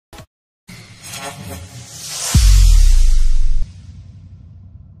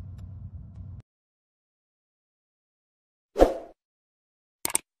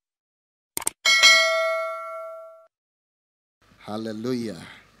Hallelujah.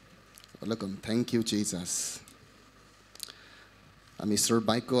 Welcome. Thank you, Jesus. আমি ঈশ্বৰৰ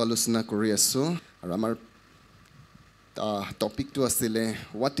বাক্য আলোচনা কৰি আছোঁ আৰু আমাৰ টপিকটো আছিলে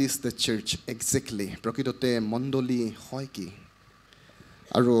what is the search exactly প্ৰকৃততে মণ্ডলী হয় কি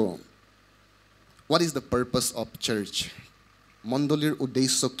আৰু what is the purpose of search মণ্ডলীৰ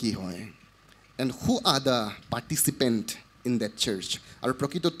উদ্দেশ্য কি হয় and who are the participant in that search আৰু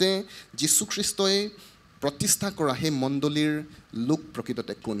প্ৰকৃততে যীশুখ্ৰীষ্টই প্ৰতিষ্ঠা কৰা সেই মণ্ডলীৰ লোক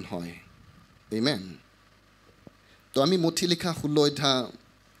প্ৰকৃততে কোন হয় আমেন তো আমি মঠি লিখা 16 অধ্যায়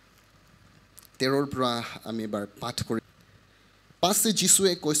 13 পৰা আমি এবাৰ পাঠ কৰি পাছে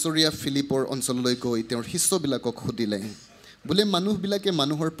যীশুৱে কৈছৰীয়া ফিলিপৰ অঞ্চললৈ গৈ তেওঁৰ শিষ্যবিলাকক সুধিলে বোলে মানুহবিলাকে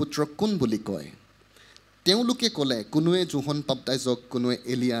মানুহৰ পুত্ৰ কোন বুলি কয় তেওঁলোকে ক'লে কোনোৱে যোহন বাপ্তাইজক কোনোৱে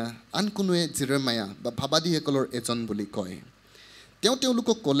এলিয়া আন কোনোৱে জেৰেমায়া বা ভাবাদীসকলৰ এজন বুলি কয়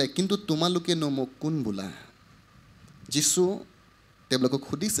তেওঁলোকক ক'লে কিন্তু তোমালোকেনো মোক কোন বোলা যীশু তেওঁলোকক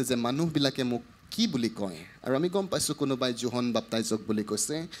সুধিছে যে মানুহবিলাকে মোক কি বুলি কয় আৰু আমি গম পাইছোঁ কোনোবাই যোহন বাপ্তাইজক বুলি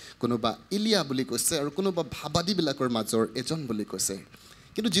কৈছে কোনোবা এলিয়া বুলি কৈছে আৰু কোনোবা ভাবাদীবিলাকৰ মাজৰ এজন বুলি কৈছে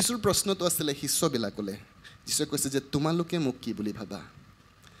কিন্তু যীশুৰ প্ৰশ্নটো আছিলে শিষ্যবিলাকলৈ যীশুৱে কৈছে যে তোমালোকে মোক কি বুলি ভাবা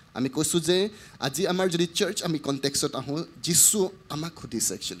আমি কৈছোঁ যে আজি আমাৰ যদি চাৰ্চ আমি কনটেক্সত আহোঁ যীশু আমাক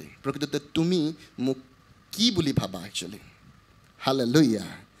সুধিছে একচুৱেলি প্ৰকৃততে তুমি মোক কি বুলি ভাবা একচুৱেলি হালেলুয়া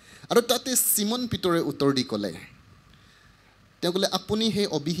আৰু তাতে চিমন পিতৰে উত্তৰ দি ক'লে তেওঁ ক'লে আপুনি সেই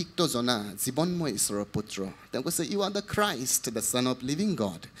অভিষিক্ত জনা জীৱনময় ঈশ্বৰৰ পুত্ৰ তেওঁ কৈছে U are the Christ the sun of living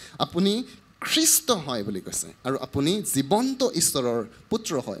god আপুনি খ্ৰীষ্ট হয় বুলি কৈছে আৰু আপুনি জীৱন্ত ঈশ্বৰৰ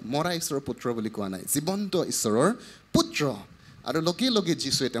পুত্ৰ হয় মৰা ঈশ্বৰৰ পুত্ৰ বুলি কোৱা নাই জীৱন্ত ঈশ্বৰৰ পুত্ৰ আৰু লগে লগে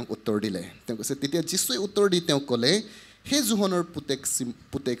যীশুৱে তেওঁক উত্তৰ দিলে তেওঁ কৈছে তেতিয়া যীশুৱে উত্তৰ দি তেওঁ ক'লে সেই যোহনৰ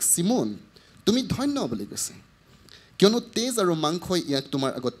পুতেক চিমোন তুমি ধন্য বুলি কৈছে কিয়নো তেজ আৰু মাংসই ইয়াক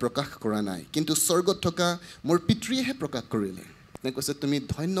তোমাৰ আগত প্ৰকাশ কৰা নাই কিন্তু স্বৰ্গত থকা মোৰ পিতৃয়েহে প্ৰকাশ কৰিলে তেওঁ কৈছে তুমি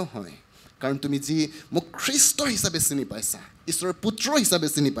ধন্য হয় কাৰণ তুমি যি মোক খ্ৰীষ্ট হিচাপে চিনি পাইছা ঈশ্বৰৰ পুত্ৰ হিচাপে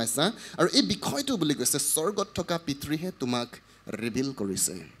চিনি পাইছা আৰু এই বিষয়টো বুলি কৈছে স্বৰ্গত থকা পিতৃহে তোমাক ৰিভিল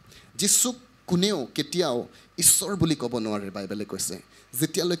কৰিছে যীশুক কোনেও কেতিয়াও ঈশ্বৰ বুলি ক'ব নোৱাৰে বাইবেলে কৈছে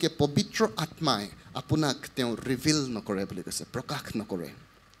যেতিয়ালৈকে পবিত্ৰ আত্মাই আপোনাক তেওঁ ৰিভিল নকৰে বুলি কৈছে প্ৰকাশ নকৰে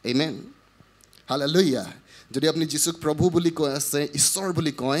আমেন হালেলুয়া যদি আপুনি যীশুক প্ৰভু বুলি কৈ আছে ঈশ্বৰ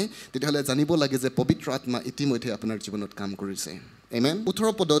বুলি কয় তেতিয়াহ'লে জানিব লাগে যে পবিত্ৰ আত্মা ইতিমধ্যে আপোনাৰ জীৱনত কাম কৰিছে আমেন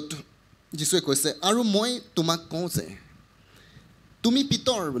 18 পদত যীশুৱে কৈছে আৰু মই তোমাক কওঁ যে তুমি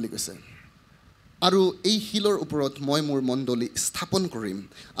পিতৰ বুলি কৈছে আৰু এই শিলৰ ওপৰত মই মোৰ মণ্ডলী স্থাপন কৰিম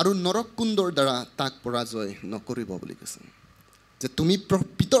আৰু নৰককুণ্ডৰ দ্বাৰা তাক পৰাজয় নকৰিব বুলি কৈছে যে তুমি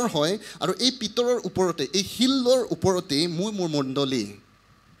পিতৰ হয় আৰু এই পিতৰৰ ওপৰতে এই শিলৰ ওপৰতে মোৰ মণ্ডলী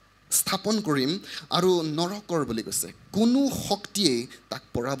স্থাপন কৰিম আৰু নৰকৰ বুলি কৈছে কোনো শক্তিয়ে তাক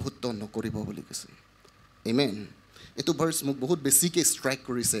পৰাভূত নকৰিব বুলি কৈছে আমেন এইটো ভাৰ্ছ মোক বহুত বেছিকৈ ষ্ট্ৰাইক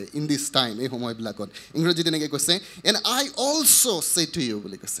কৰিছে ইন দিছ টাইম এই সময়বিলাকত ইংৰাজী তেনেকৈ কৈছে এণ্ড আই অলছ' চে টু ইউ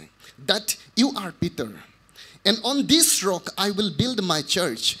বুলি কৈছে that you are Peter and on this rock I will build my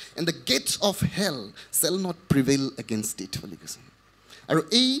church and the gates of hell shall not prevail against it বুলি কৈছে আৰু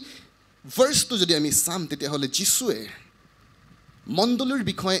এই ভাৰ্ছটো যদি আমি চাম তেতিয়াহ'লে যীশুৱে মণ্ডলীৰ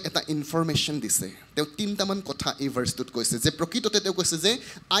বিষয়ে এটা ইনফৰমেশ্যন দিছে তেওঁ তিনিটামান কথা এই ভাৰ্ছটোত কৈছে যে প্ৰকৃততে তেওঁ কৈছে যে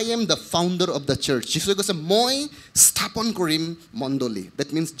I am the founder of the search যীশুৱে কৈছে মই স্থাপন কৰিম মণ্ডলী ডেট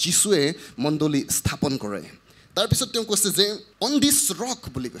মিনছ যীশুৱে মণ্ডলী স্থাপন কৰে তাৰপিছত তেওঁ কৈছে যে অন দিছ ৰক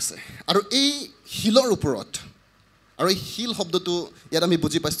বুলি কৈছে আৰু এই শিলৰ ওপৰত আৰু এই শিল শব্দটো ইয়াত আমি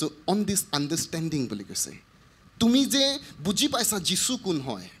বুজি পাইছোঁ অন দিছ আণ্ডাৰষ্টেণ্ডিং বুলি কৈছে তুমি যে বুজি পাইছা যীশু কোন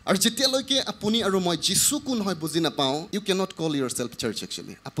হয় আৰু যেতিয়ালৈকে আপুনি আৰু মই যীশু কোন হয় বুজি নাপাওঁ ইউ কেনট কল ইউৰ চেল্ফ চাৰ্চ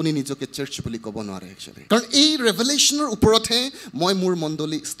একচুৱেলি আপুনি নিজকে চাৰ্চ বুলি ক'ব নোৱাৰে একচুৱেলি কাৰণ এই ৰেভেলেশ্যনৰ ওপৰতহে মই মোৰ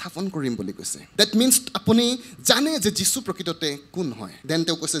মণ্ডলী স্থাপন কৰিম বুলি কৈছে ডেট মিনছ আপুনি জানে যে যীশু প্ৰকৃততে কোন হয় দেন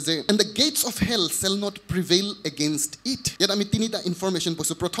তেওঁ কৈছে যে and the gets of hello cell not প্ৰিভেইল against it ইয়াত আমি তিনিটা ইনফৰমেশ্যন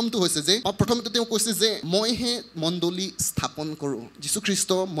পাইছোঁ প্ৰথমটো হৈছে যে প্ৰথমতে তেওঁ কৈছে যে মইহে মণ্ডলী স্থাপন কৰোঁ যীশুখ্ৰীষ্ট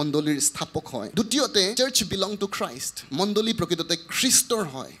মণ্ডলীৰ স্থাপক হয় দ্বিতীয়তে চাৰ্চ বিলং টু খ্ৰাইষ্ট মণ্ডলী প্ৰকৃততে খ্ৰীষ্টৰ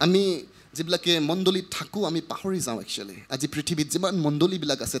হয় আমি যিবিলাকে মণ্ডলীত থাকোঁ আমি পাহৰি যাওঁ একচুৱেলি আজি পৃথিৱীত যিমান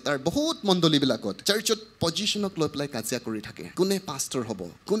মণ্ডলীবিলাক আছে তাৰ বহুত মণ্ডলীবিলাকত চাৰ্চত পজিশ্যনক লৈ পেলাই কাজিয়া কৰি থাকে কোনে পাষ্টাৰ হ'ব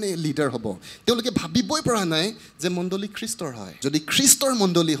কোনে লিডাৰ হ'ব তেওঁলোকে ভাবিবই পৰা নাই যে মণ্ডলী খ্ৰীষ্টৰ হয় যদি খ্ৰীষ্টৰ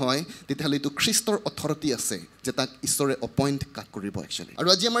মণ্ডলী হয় তেতিয়াহ'লে এইটো খ্ৰীষ্টৰ অথৰিটি আছে যে তাক ঈশ্বৰে এপইণ্ট কাক কৰিব একচুৱেলি আৰু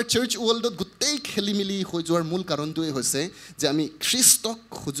আজি আমাৰ চাৰ্চ ৱৰ্ল্ডত গোটেই খেলি মেলি হৈ যোৱাৰ মূল কাৰণটোৱেই হৈছে যে আমি খ্ৰীষ্টক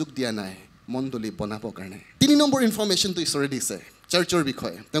সুযোগ দিয়া নাই মণ্ডলী বনাবৰ কাৰণে 3 নম্বৰ ইনফৰমেশ্যনটো ঈশ্বৰে দিছে চাৰ্চৰ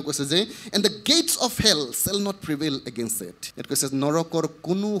বিষয়ে তেওঁ কৈছে যে and the gets of hello cell not প্ৰিভেইল against it ইয়াত কৈছে নৰকৰ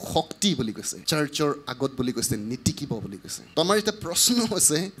কোনো শক্তি বুলি কৈছে চাৰ্চৰ আগত বুলি কৈছে নিটিকিব বুলি কৈছে তো আমাৰ এটা প্ৰশ্ন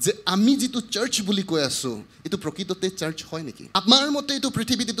হৈছে যে আমি যিটো চাৰ্চ বুলি কৈ আছোঁ এইটো প্ৰকৃততে চাৰ্চ হয় নেকি আমাৰ মতে এইটো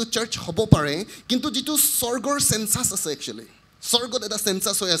পৃথিৱীত এইটো চাৰ্চ হ'ব পাৰে কিন্তু যিটো স্বৰ্গৰ চেঞ্চাছ আছে একচুৱেলি স্বৰ্গত এটা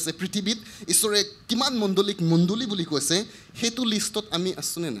চেঞ্চাছ হৈ আছে পৃথিৱীত ঈশ্বৰে কিমান মণ্ডলীক মণ্ডলী বুলি কৈছে সেইটো লিষ্টত আমি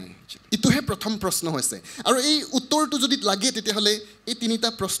আছোনে নাই এইটোহে প্ৰথম প্ৰশ্ন হৈছে আৰু এই উত্তৰটো যদি লাগে তেতিয়াহ'লে এই তিনিটা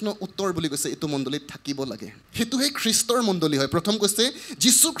প্ৰশ্ন উত্তৰ বুলি কৈছে এইটো মণ্ডলীত থাকিব লাগে সেইটোহে খ্ৰীষ্টৰ মণ্ডলী হয় প্ৰথম কৈছে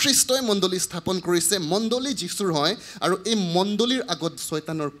যীশু খ্ৰীষ্টই মণ্ডলী স্থাপন কৰিছে মণ্ডলী যীশুৰ হয় আৰু এই মণ্ডলীৰ আগত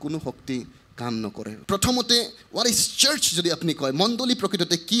শয়তানৰ কোনো শক্তি কাম নকৰে প্ৰথমতে হোৱাট ইজ চাৰ্চ যদি আপুনি কয় মণ্ডলী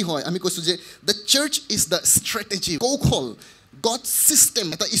প্ৰকৃততে কি হয় আমি কৈছোঁ যে the search is the strategy কৌশল God's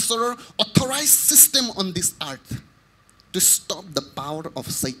system, এটা ঈশ্বৰৰ authorized system on this earth to stop the power of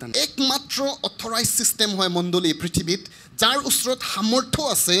Satan. একমাত্ৰ authorized system হয় মণ্ডলী পৃথিৱীত যাৰ ওচৰত সামৰ্থ্য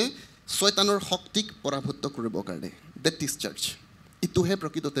আছে শয়তানৰ শক্তিক পৰাভূত কৰিবৰ কাৰণে that is church. ইটোহে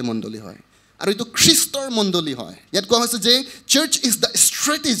প্ৰকৃততে মণ্ডলী হয় আৰু এইটো খ্ৰীষ্টৰ মণ্ডলী হয় ইয়াত কোৱা হৈছে যে church is the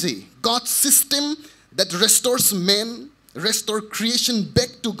strategy God's system that restores men, restore creation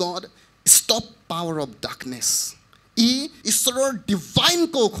back to God, stop power of darkness. ই ঈশ্বৰৰ ডিভাইন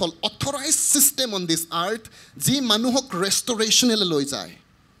কৌশল অথৰাইজ ছিষ্টেম অন দিছ আৰ্থ যি মানুহক ৰেষ্টৰেশ্যনলৈ লৈ যায়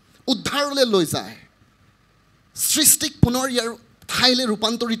উদ্ধাৰলৈ লৈ যায় সৃষ্টিক পুনৰ ইয়াৰ ঠাইলৈ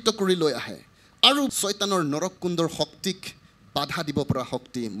ৰূপান্তৰিত কৰি লৈ আহে আৰু শয়তানৰ নৰককুণ্ডৰ শক্তিক বাধা দিব পৰা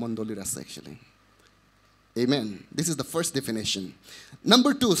শক্তি মণ্ডলীৰ আছে actually Amen. This is the first definition.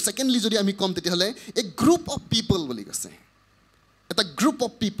 Number 2, secondly যদি আমি কম তেতিয়াহ'লে a group of people বুলি কৈছে এটা গ্ৰুপ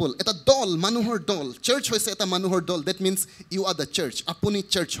অফ পিপল এটা দল মানুহৰ দল চাৰ্চ হৈছে এটা মানুহৰ দল that means U are the search আপুনি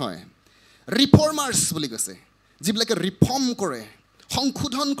চাৰ্চ হয় ৰিফৰ্মাৰ্ছ বুলি কৈছে যিবিলাকে ৰিফৰ্ম কৰে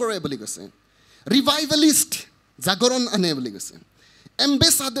সংশোধন কৰে বুলি কৈছে ৰিভাইভেলিষ্ট জাগৰণ আনে বুলি কৈছে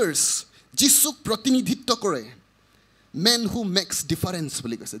এম্বেচাডাৰ্ছ যীশুক প্ৰতিনিধিত্ব কৰে মেন হু মেক্স ডিফাৰেঞ্চ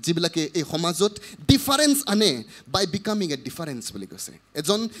বুলি কৈছে যিবিলাকে এই সমাজত ডিফাৰেঞ্চ আনে বাই বিকামিং এ ডিফাৰেঞ্চ বুলি কৈছে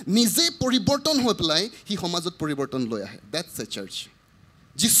এজন নিজে পৰিৱৰ্তন হৈ পেলাই সি সমাজত পৰিৱৰ্তন লৈ আহে দেটছ এ চাৰ্চ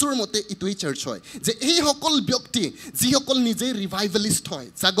যীশুৰ মতে ইটোৱেই চাৰ্চ হয় যে এইসকল ব্যক্তি যিসকল নিজেই ৰিভাইভেলিষ্ট হয়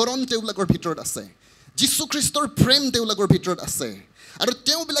জাগৰণ তেওঁলোকৰ ভিতৰত আছে যীশু খ্ৰীষ্টৰ প্ৰেম তেওঁলোকৰ ভিতৰত আছে আৰু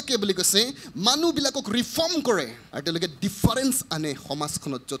তেওঁবিলাকে বুলি কৈছে মানুহবিলাকক ৰিফৰ্ম কৰে আৰু তেওঁলোকে ডিফাৰেঞ্চ আনে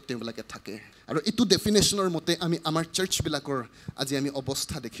সমাজখনত য'ত তেওঁবিলাকে থাকে আৰু এইটো ডেফিনেশ্যনৰ মতে আমি আমাৰ চাৰ্চবিলাকৰ আজি আমি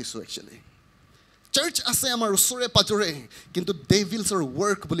অৱস্থা দেখিছোঁ একচুৱেলি চাৰ্চ আছে আমাৰ ওচৰে পাজৰে কিন্তু ডেভিলছৰ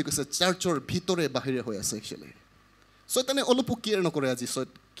ৱৰ্ক বুলি কৈছে চাৰ্চৰ ভিতৰে বাহিৰে হৈ আছে একচুৱেলি শয়তানে অলপো কেয়াৰ নকৰে আজি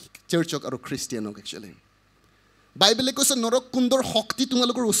চাৰ্চক আৰু খ্ৰীষ্টিয়ানক একচুৱেলি বাইবেলে কৈছে নৰক কুণ্ডৰ শক্তি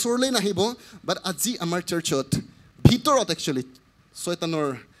তোমালোকৰ ওচৰলৈ নাহিব বাট আজি আমাৰ চাৰ্চত ভিতৰত একচুৱেলি শয়তানৰ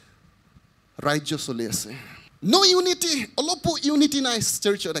ৰাজ্য চলি আছে ন' ইউনিটি অলপো ইউনিটি নাই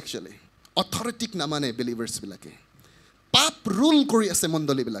চাৰ্চত একচুৱেলি অথৰিটিক নামানে বিলিভাৰ্ছবিলাকে পাপ ৰুল কৰি আছে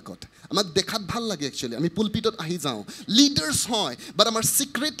মণ্ডলীবিলাকত আমাক দেখাত ভাল লাগে একচুৱেলি আমি পুলপিটত আহি যাওঁ লিডাৰ্ছ হয় বাট আমাৰ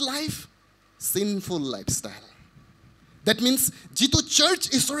secret life চিনফুল lifestyle that means যিটো চাৰ্চ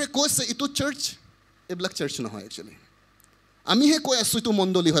ঈশ্বৰে কৈছে এইটো চাৰ্চ এইবিলাক চাৰ্চ নহয় একচুৱেলি আমিহে কৈ আছোঁ এইটো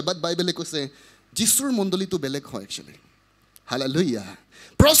মণ্ডলী হয় বাট বাইবেলে কৈছে যীশুৰ মণ্ডলীটো বেলেগ হয় একচুৱেলি হালেলুয়া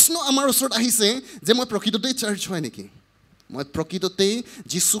প্ৰশ্ন আমাৰ ওচৰত আহিছে যে মই প্ৰকৃততেই চাৰ্চ হয় নেকি মই প্ৰকৃততেই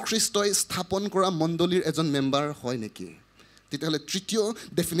যীশু খ্ৰীষ্টই স্থাপন কৰা মণ্ডলীৰ এজন মেম্বাৰ হয় নেকি তেতিয়াহ'লে তৃতীয়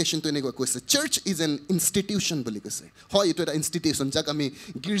ডেফিনেশ্যনটো এনেকুৱা কৈছে চাৰ্চ ইজ এন ইনষ্টিটিউশ্যন বুলি কৈছে হয় এইটো এটা ইনষ্টিটিউশ্যন যাক আমি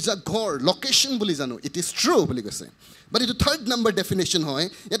গীৰ্জাঘৰ লোকেশ্যন বুলি জানো ইট ইজ ট্ৰু বুলি কৈছে বাট এইটো থাৰ্ড নম্বৰ ডেফিনেশ্যন হয়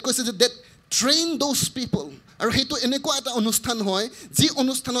ইয়াত কৈছে যে ডেট ট্ৰেইন দ'জ পিপল আৰু সেইটো এনেকুৱা এটা অনুষ্ঠান হয় যি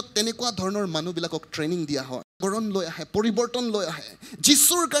অনুষ্ঠানত তেনেকুৱা ধৰণৰ মানুহবিলাকক ট্ৰেইনিং দিয়া হয় গৰণ লৈ আহে পৰিৱৰ্তন লৈ আহে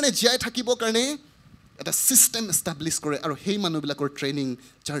যীশুৰ কাৰণে জীয়াই থাকিবৰ কাৰণে এটা ছিষ্টেম এষ্টাব্লিছ কৰে আৰু সেই মানুহবিলাকৰ ট্ৰেইনিং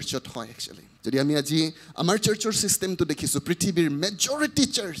চাৰ্চত হয় একচুৱেলি যদি আমি আজি আমাৰ চাৰ্চৰ ছিষ্টেমটো দেখিছোঁ পৃথিৱীৰ মেজৰিটি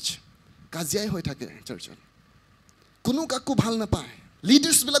চাৰ্চ কাজিয়াই হৈ থাকে চাৰ্চত কোনো কাকো ভাল নাপায়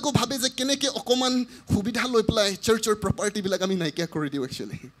লিডাৰ্ছবিলাকো ভাবে যে কেনেকৈ অকণমান সুবিধা লৈ পেলাই চাৰ্চৰ প্ৰপাৰ্টিবিলাক আমি নাইকিয়া কৰি দিওঁ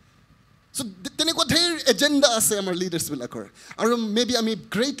একচুৱেলি চ' তেনেকুৱা ধেৰ এজেণ্ডা আছে আমাৰ লিডাৰ্ছবিলাকৰ আৰু মেবি আমি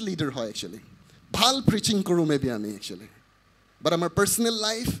গ্ৰেট লিডাৰ হয় একচুৱেলি ভাল প্ৰিচিং কৰোঁ মেবি আমি একচুৱেলি বাট আমাৰ পাৰ্চনেল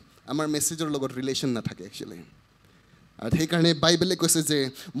লাইফ আমাৰ মেছেজৰ লগত ৰিলেশ্যন নাথাকে একচুৱেলি আৰু সেইকাৰণে বাইবেলে কৈছে যে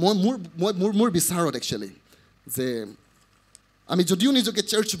মোৰ বিচাৰত একচুৱেলি যে আমি যদিও নিজকে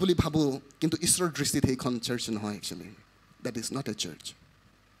চাৰ্চ বুলি ভাবোঁ কিন্তু ঈশ্বৰৰ দৃষ্টিত সেইখন চাৰ্চ নহয় actually that is not a search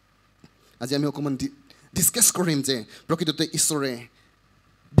আজি আমি অকণমান ডিছকাছ কৰিম যে প্ৰকৃততে ঈশ্বৰে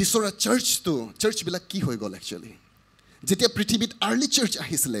বিচৰা চাৰ্চবিলাক কি হৈ গ'ল একচুৱেলি যেতিয়া পৃথিৱীত আৰ্লি চাৰ্চ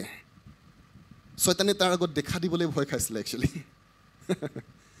আহিছিলে শয়তানে তাৰ আগত দেখা দিবলৈ ভয় খাইছিলে একচুৱেলি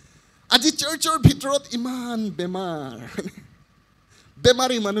আজি চাৰ্চৰ ভিতৰত ইমান বেমাৰ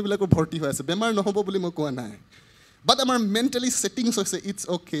বেমাৰী মানুহবিলাকো ভৰ্তি হৈ আছে বেমাৰ নহ'ব বুলি মই কোৱা নাই বাট আমাৰ মেণ্টেলি ছেটিংছ হৈছে ইটছ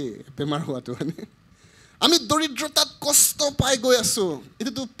অ'কে বেমাৰ হোৱাটো হয়নে আমি দৰিদ্ৰতাত কষ্ট পাই গৈ আছোঁ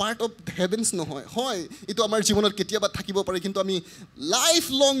এইটোতো পাৰ্ট অফ হেভেন্স নহয় হয় এইটো আমাৰ জীৱনত কেতিয়াবা থাকিব পাৰে কিন্তু আমি লাইফ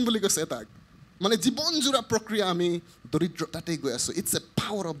লং বুলি কৈছে তাক মানে জীৱনজোৰা প্ৰক্ৰিয়া আমি দৰিদ্ৰতাতেই গৈ আছোঁ it's a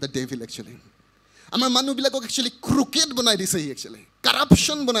power of the devil actually আমাৰ মানুহবিলাকক একচুৱেলি ক্ৰুকেড বনাই দিছে ই একচুৱেলি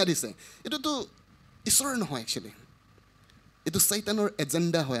কাৰাপশ্যন বনাই দিছে এইটোতো ঈশ্বৰৰ নহয় একচুৱেলি এইটো চৈতানৰ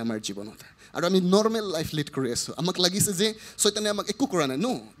এজেণ্ডা হয় আমাৰ জীৱনত আৰু আমি নৰ্মেল লাইফ লিড কৰি আছোঁ আমাক লাগিছে যে চৈতানে আমাক একো কৰা নাই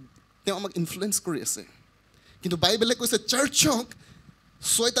তেওঁ আমাক ইনফ্লুৱেঞ্চ কৰি আছে কিন্তু বাইবেলে কৈছে চাৰ্চক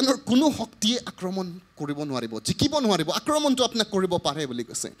শয়তানৰ কোনো শক্তিয়ে আক্ৰমণ কৰিব নোৱাৰিব জিকিব নোৱাৰিব আক্ৰমণটো আপোনাক কৰিব পাৰে বুলি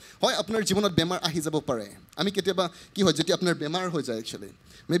কৈছে হয় আপোনাৰ জীৱনত বেমাৰ আহি যাব পাৰে আমি কেতিয়াবা কি হয় যেতিয়া আপোনাৰ বেমাৰ হৈ যায় একচুৱেলি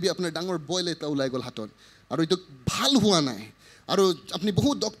মেবি আপোনাৰ ডাঙৰ বইল এটা ওলাই গ'ল হাতত আৰু এইটো ভাল হোৱা নাই আৰু আপুনি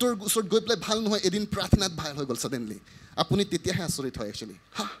বহুত ডক্টৰৰ ওচৰত গৈ পেলাই ভাল নহয় এদিন প্ৰাৰ্থনাত ভাল হৈ গ'ল ছাডেনলি আপুনি তেতিয়াহে আচৰিত হয় একচুৱেলি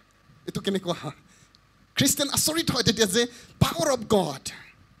এইটো কেনেকুৱা খ্ৰীষ্টান আচৰিত হয় তেতিয়া যে পাৱাৰ অফ গড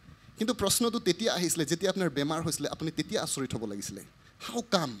কিন্তু প্ৰশ্নটো তেতিয়া আহিছিলে যেতিয়া আপোনাৰ বেমাৰ হৈছিলে আপুনি তেতিয়া আচৰিত হ'ব লাগিছিলে হাউ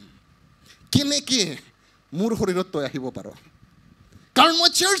কাম কেনেকৈ মোৰ শৰীৰত তই আহিব পাৰ কাৰণ মই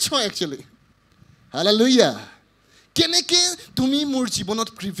চাৰ্চ হয় একচুৱেলি হালেলুয়া কেনেকৈ তুমি মোৰ জীৱনত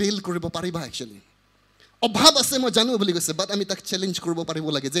প্ৰিভেইল কৰিব পাৰিবা একচুৱেলি অভাৱ আছে মই জানো বুলি কৈছে বাট আমি তাক চেলেঞ্জ কৰিব পাৰিব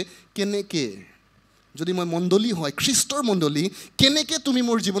লাগে যে কেনেকৈ যদি মই মণ্ডলী হয় খ্ৰীষ্টৰ মণ্ডলী কেনেকৈ তুমি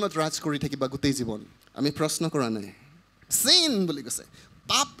মোৰ জীৱনত ৰাজ কৰি থাকিবা গোটেই জীৱন আমি প্ৰশ্ন কৰা নাই চেইন বুলি কৈছে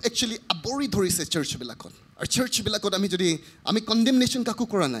পাপ একচুৱেলি আৱৰি ধৰিছে চাৰ্চবিলাকত আৰু চাৰ্চবিলাকত আমি কণ্ডেমনেশ্যন কাকো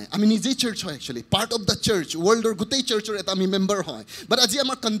কৰা নাই আমি নিজেই চাৰ্চ হয় actually part of the search ৱৰ্ল্ডৰ গোটেই চাৰ্চৰ এটা আমি মেম্বাৰ হয় বাট আজি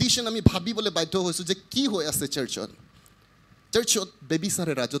আমাৰ কণ্ডিশ্যন আমি ভাবিবলৈ বাধ্য হৈছোঁ যে কি হৈ আছে চাৰ্চত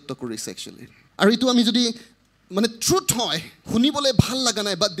বেবিচাৰে ৰাজত্ব কৰিছে একচুৱেলি আৰু এইটো আমি যদি মানে ট্ৰুথ হয় শুনিবলৈ ভাল লগা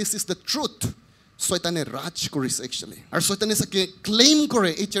নাই বাট দিছ ইজ দ্য ট্ৰুথ শয়তানে ৰাজ কৰিছে একচুৱেলি আৰু শয়তানে চাগে ক্লেইম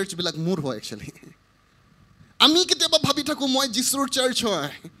কৰে এই চাৰ্চবিলাক মোৰ হয় একচুৱেলি আমি কেতিয়াবা ভাবি থাকোঁ মই যীশুৰ চাৰ্চ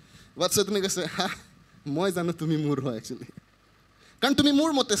হয় বাট শয়তানে কৈছে মই জানো তুমি মোৰ হয় একচুৱেলি কাৰণ তুমি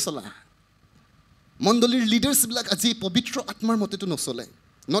মোৰ মতে চলা মণ্ডলীৰ লিডাৰ্ছবিলাক আজি পবিত্ৰ আত্মাৰ মতেতো নচলে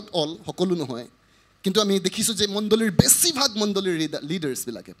নট অল সকলো নহয় কিন্তু আমি দেখিছোঁ যে মণ্ডলীৰ বেছিভাগ মণ্ডলীৰ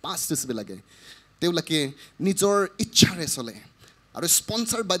লিডাৰ্ছবিলাকে পাষ্টাৰ্ছবিলাকে তেওঁলোকে নিজৰ ইচ্ছাৰে চলে আৰু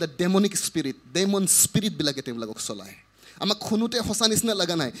স্পনচাৰ্ড বাই দ্য ডেমনিক ডেমন স্পিৰিটবিলাকে তেওঁলোকক চলায় আমাক শুনোতে সঁচা নিচিনা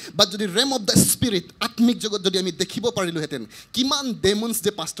লগা নাই বাট যদি ৰেম অফ দ্য স্পিৰিট আত্মিক জগত যদি আমি দেখিব পাৰিলোহেঁতেন কিমান ডেমনছ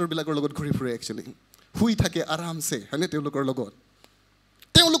যে পাষ্টাৰবিলাকৰ লগত ঘূৰি ফুৰে একচুৱেলি শুই থাকে আৰামছে হয়নে তেওঁলোকৰ লগত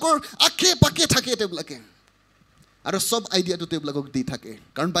তেওঁলোকৰ আশে পাশে থাকে তেওঁলোকে আৰু চব আইডিয়াটো তেওঁলোকক দি থাকে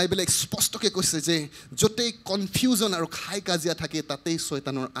কাৰণ বাইবেলে স্পষ্টকৈ কৈছে যে য'তেই কনফিউজন আৰু খাই কাজিয়া থাকে তাতেই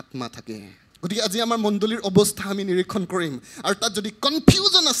শয়তানৰ আত্মা থাকে গতিকে আজি আমাৰ মণ্ডলীৰ অৱস্থা আমি নিৰীক্ষণ কৰিম আৰু তাত যদি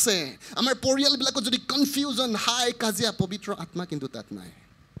কনফিউজন আছে আমাৰ পৰিয়ালবিলাকত যদি কনফিউজন হাই কাজিয়া পবিত্ৰ আত্মা কিন্তু তাত নাই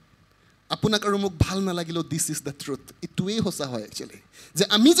আপোনাক আৰু মোক ভাল নালাগিলেও দিছ ইজ দ্য ট্ৰুথ এইটোৱেই সঁচা হয় একচুৱেলি যে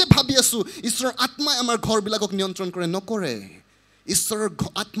আমি যে ভাবি আছোঁ ঈশ্বৰৰ আত্মাই আমাৰ ঘৰবিলাকক নিয়ন্ত্ৰণ কৰে নকৰে ঈশ্বৰৰ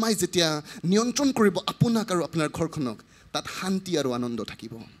আত্মাই যেতিয়া নিয়ন্ত্ৰণ কৰিব আপোনাক আৰু আপোনাৰ ঘৰখনক তাত শান্তি আৰু আনন্দ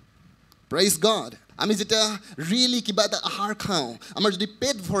থাকিব প্ৰেইজ গড আমি যেতিয়া ৰিয়েলি কিবা এটা আহাৰ খাওঁ আমাৰ যদি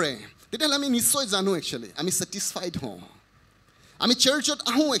পেট ভৰে তেতিয়াহ'লে আমি নিশ্চয় জানো একচুৱেলি আমি ছেটিছফাইড হওঁ আমি চাৰ্চত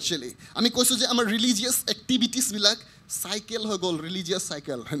আহোঁ একচুৱেলি আমি কৈছোঁ যে আমাৰ ৰিলিজিয়াছ এক্টিভিটিছবিলাক চাইকেল হৈ গ'ল ৰিলিজিয়াছ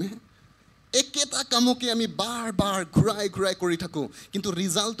চাইকেল হয়নে একেটা কামকে আমি বাৰ বাৰ ঘূৰাই কৰি থাকোঁ কিন্তু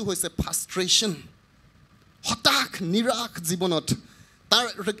ৰিজাল্টটো হৈছে ফ্ৰাষ্ট্ৰেশ্যন হতাশ নিৰাশ জীৱনত তাৰ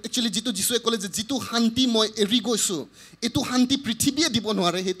একচুৱেলি যিটো যীশুৱে ক'লে যে যিটো শান্তি মই এৰি গৈছোঁ এইটো শান্তি পৃথিৱীয়ে দিব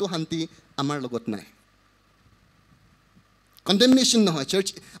নোৱাৰে সেইটো শান্তি আমাৰ লগত নাই কণ্ডেমনেশ্যন নহয় চাৰ্চ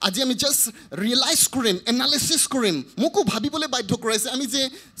আজি আমি জাষ্ট ৰিয়েলাইজ কৰিম এনালাইচিছ কৰিম মোকো ভাবিবলৈ বাধ্য কৰাইছে আমি যে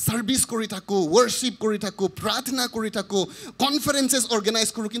ছাৰ্ভিচ কৰি থাকোঁ ৱৰ্শ্বিপ কৰি থাকোঁ প্ৰাৰ্থনা কৰি থাকোঁ কনফাৰেঞ্চেছ অৰ্গেনাইজ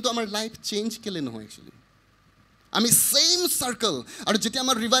কৰোঁ কিন্তু আমাৰ লাইফ চেঞ্জ কেলৈ নহয় একচুৱেলি আমি ছেইম চাৰ্কল আৰু যেতিয়া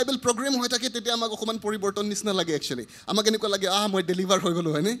আমাৰ ৰিভাইভেল প্ৰগ্ৰেম হৈ থাকে তেতিয়া আমাক অকণমান পৰিৱৰ্তন নিচিনা লাগে একচুৱেলি আমাক এনেকুৱা লাগে মই ডেলিভাৰ হৈ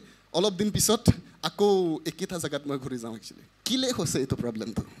গ'লোঁ হয়নে অলপ দিন পিছত আকৌ একেটা জেগাত মই ঘূৰি যাওঁ একচুৱেলি কেলৈ হৈছে এইটো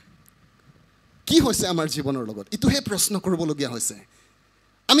প্ৰব্লেমটো কি হৈছে আমাৰ জীৱনৰ লগত এইটোহে প্ৰশ্ন কৰিবলগীয়া হৈছে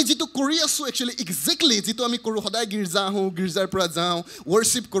আমি যিটো কৰি আছোঁ একচুৱেলি একজেক্টলি যিটো আমি কৰোঁ সদায় গীৰ্জা আহোঁ গীৰ্জাৰ পৰা যাওঁ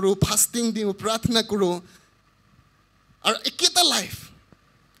ৱৰ্শ্বিপ কৰোঁ ফাষ্টিং দিওঁ প্ৰাৰ্থনা কৰোঁ আৰু একেটা লাইফ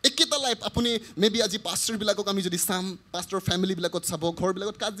আপুনি মেবি আজি পাষ্টাৰবিলাকক আমি যদি চাম পাষ্টাৰ ফেমিলিবিলাকত চাব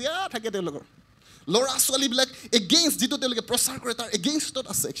ঘৰবিলাকত কাজিয়া থাকে তেওঁলোকৰ ল'ৰা ছোৱালীবিলাক এগেইনষ্ট যিটো তেওঁলোকে প্ৰচাৰ কৰে তাৰ এগেইনষ্টত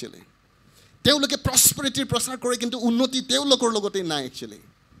আছে একচুৱেলি তেওঁলোকে প্ৰস্পেৰিটিৰ প্ৰচাৰ কৰে কিন্তু উন্নতি তেওঁলোকৰ লগতেই নাই actually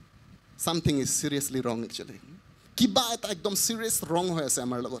something is seriously wrong actually কিবা এটা একদম চিৰিয়াছ ৰং হৈ আছে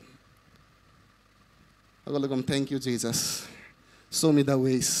আমাৰ লগত সকলোকম thank U Jesus show me the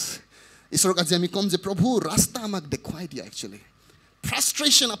ways ঈশ্বৰক আজি আমি ক'ম যে প্ৰভু ৰাস্তা আমাক দেখুৱাই দিয়া একচুৱেলি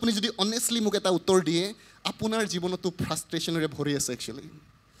ফ্ৰাষ্ট্ৰেশ্যন আপুনি যদি অনেষ্টলি মোক এটা উত্তৰ দিয়ে আপোনাৰ জীৱনতো ফ্ৰাষ্ট্ৰেশ্যনেৰে ভৰি আছে একচুৱেলি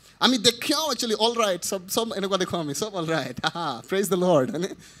আমি দেখাও একচুৱেলি অল ৰাইট সব এনেকুৱা দেখুৱাওঁ আমি সব all right praise the lord হয়নে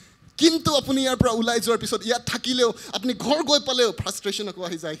কিন্তু আপুনি ইয়াৰ পৰা ওলাই যোৱাৰ পিছত ইয়াত থাকিলেও আপুনি ঘৰ গৈ পালেও ফ্ৰাষ্ট্ৰেশ্যন আকৌ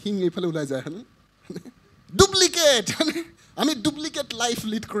আহি যায় হিং এইফালে ওলাই যায় হয়নে ডুপ্লিকেট আমি ডুপ্লিকেট লাইফ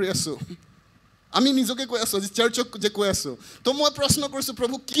লিড কৰি আছোঁ আমি নিজকে কৈ আছোঁ আজি চাৰ্চক যে কৈ আছোঁ তো মই প্ৰশ্ন কৰিছোঁ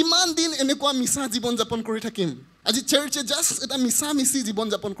প্ৰভু কিমান দিন এনেকুৱা মিছা জীৱন যাপন কৰি থাকিম আজি চাৰ্চে জাষ্ট এটা মিছা মিছি জীৱন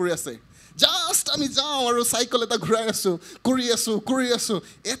যাপন কৰি আছে জাষ্ট আমি যাওঁ আৰু চাইকেল এটা ঘূৰাই আছোঁ কৰি আছোঁ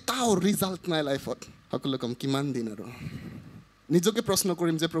এটাও ৰিজাল্ট নাই লাইফত সকলোৱে কম কিমান দিন আৰু নিজকে প্ৰশ্ন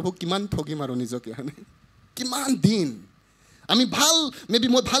কৰিম যে প্ৰভু কিমান ঠগিম আৰু নিজকে হয়নে কিমান দিন আমি ভাল মেবি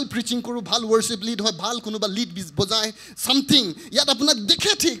মই ভাল প্ৰিচিং কৰোঁ ভাল ৱৰ্শ্বিপ লিড হয় ভাল কোনোবা লিড বজায় ছামথিং ইয়াত আপোনাক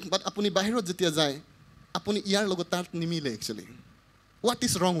দেখে ঠিক বাট আপুনি বাহিৰত যেতিয়া যায় আপুনি ইয়াৰ লগত তাত নিমিলে একচুৱেলি হোৱাট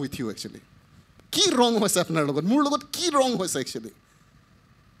ইজ ৰং উইথ ইউ একচুৱেলি কি ৰং হৈছে আপোনাৰ লগত মোৰ লগত কি ৰং হৈছে একচুৱেলি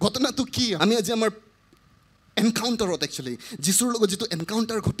ঘটনাটো কি আমি আজি আমাৰ এনকাউণ্টাৰত একচুৱেলি যীশুৰ লগত যিটো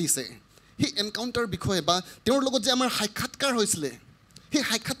এনকাউণ্টাৰ ঘটিছে সেই এনকাউণ্টাৰ বিষয়ে বা তেওঁৰ লগত যে আমাৰ সাক্ষাৎকাৰ হৈছিলে সেই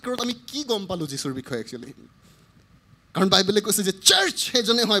সাক্ষাৎকাৰত আমি কি গম পালোঁ যীশুৰ বিষয়ে একচুৱেলি কাৰণ বাইবেলে কৈছে যে চাৰ্চ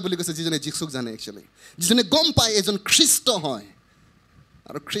সেইজনে হয় বুলি কৈছে যিজনে যীশুক জানে একচুৱেলি যিজনে গম পায় এজন খ্ৰীষ্ট হয়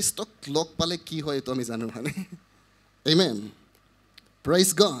আৰু খ্ৰীষ্টক লগ পালে কি হয় এইটো আমি জানো হয়নে আমেন প্ৰেইজ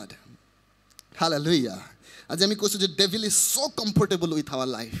গড হালেলুয়া আজি আমি কৈছোঁ যে devil is so' comfortable with hour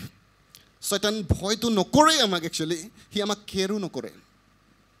life শয়তান ভয়টো নকৰে আমাক একচুৱেলি সি আমাক কেয়াৰো নকৰে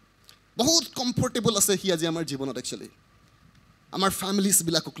বহুত কমফৰ্টেবল আছে সি আজি আমাৰ জীৱনত একচুৱেলি আমাৰ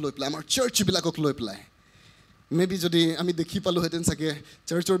ফেমিলিজবিলাকক লৈ পেলাই আমাৰ চাৰ্চবিলাকক লৈ পেলাই মেবি যদি আমি দেখি পালোঁহেঁতেন চাগে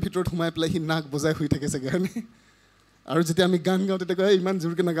চাৰ্চৰ ভিতৰত সোমাই পেলাই সি নাক বজাই শুই থাকে চাগে হয়নে আৰু যেতিয়া আমি গান গাওঁ তেতিয়া কয় ইমান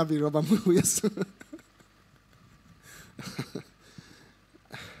জোৰকৈ নাগাবি ৰ'বা মই শুই আছোঁ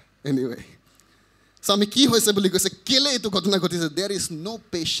এনিৱে চ' আমি কি হৈছে বুলি কৈছে কেলে এইটো ঘটনা ঘটিছে there is no'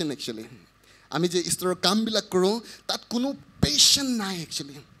 passion actually আমি যে ঈশ্বৰৰ কামবিলাক কৰোঁ তাত কোনো পেশ্যন নাই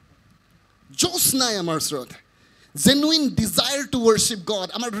একচুৱেলি জোচ নাই আমাৰ ওচৰত genuine Dzire two worship god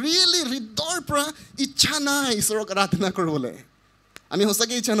আমাৰ ৰিয়েলি হৃদয়ৰ পৰা ইচ্ছা নাই ঈশ্বৰক আৰাধনা কৰিবলৈ আমি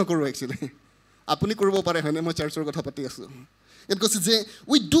সঁচাকৈ ইচ্ছা নকৰোঁ একচুৱেলি আপুনি কৰিব পাৰে হয়নে মই চাৰ্চৰ কথা পাতি আছোঁ ইয়াত কৈছে যে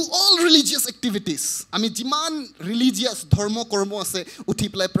উই ডু অল ৰিলিজিয়াছ এক্টিভিটিজ আমি যিমান ৰিলিজিয়াছ ধৰ্ম কৰ্ম আছে উঠি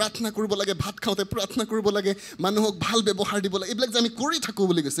পেলাই প্ৰাৰ্থনা কৰিব লাগে ভাত খাওঁতে প্ৰাৰ্থনা কৰিব লাগে মানুহক ভাল ব্যৱহাৰ দিব লাগে এইবিলাক যে আমি কৰি থাকোঁ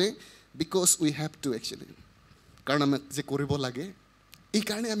বুলি কৈছে because we have to actually কাৰণ আমাক যে কৰিব লাগে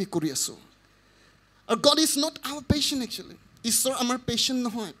এইকাৰণে আমি কৰি আছোঁ আৰু god is not hour passion actually ঈশ্বৰ আমাৰ পেশ্যন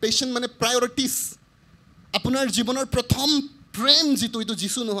নহয় পেশ্যন মানে প্ৰায়ৰিটিজ আপোনাৰ জীৱনৰ প্ৰথম প্ৰেম যিটো এইটো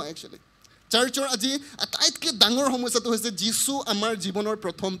যীশু নহয় একচুৱেলি চাৰ্চৰ আজি আটাইতকৈ ডাঙৰ সমস্যাটো হৈছে যীশু আমাৰ জীৱনৰ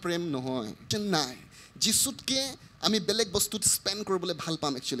প্ৰথম প্ৰেম নহয় নাই যীশুতকৈ আমি বেলেগ বস্তুত স্পেণ্ড কৰিবলৈ ভাল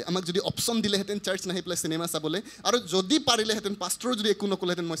পাম একচুৱেলি আমাক যদি অপশ্যন দিলেহেঁতেন চাৰ্চ নাহি পেলাই চিনেমা চাবলৈ আৰু যদি পাৰিলেহেঁতেন পাষ্টৰ যদি একো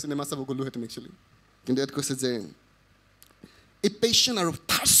নক'লেহেঁতেন মই চিনেমা চাব গ'লোহেঁতেন একচুৱেলি কিন্তু ইয়াত কৈছে যে এই পেশ্যন আৰু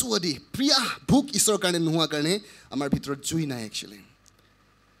থাৰ্চৱাদী প্ৰিয়া ভোক ঈশ্বৰৰ কাৰণে নোহোৱাৰ কাৰণে আমাৰ ভিতৰত জুই নাই একচুৱেলি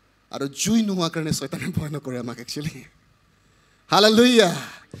আৰু জুই নোহোৱাৰ কাৰণে শয়তানে ভয় নকৰে আমাক একচুৱেলি হালেলুয়া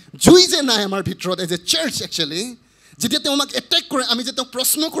জুই যে নাই আমাৰ ভিতৰত এজ এ চাৰ্চ একচুৱেলি যেতিয়া তেওঁ আমাক এটেক কৰে আমি যে তেওঁক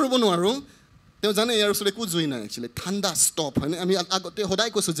প্ৰশ্ন কৰিব নোৱাৰোঁ তেওঁ জানে ইয়াৰ ওচৰত একো জুই নাই একচুৱেলি ঠাণ্ডা ষ্টপ হয়নে আমি আগতে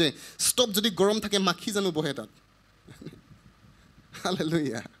সদায় কৈছোঁ যে ষ্টপ যদি গৰম থাকে মাখি জানো বহে তাত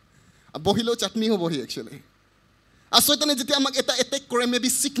হালেলুয়া বহিলেও চাটনি হ'বহি একচুৱেলি আৰু শয়তানে যেতিয়া আমাক এটা এটেক কৰে মেবি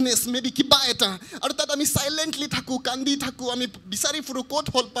চিকনেছ মেবি কিবা এটা আৰু তাত আমি চাইলেণ্টলি থাকোঁ কান্দি থাকোঁ আমি বিচাৰি ফুৰোঁ ক'ত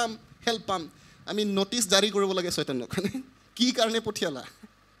হেল্প পাম আমি ন'টিচ জাৰি কৰিব লাগে শয়তানক কি কাৰণে পঠিয়ালা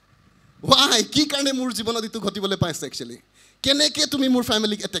ৱাই কি কাৰণে মোৰ জীৱনত এইটো ঘটিবলৈ পাইছে একচুৱেলি কেনেকৈ তুমি মোৰ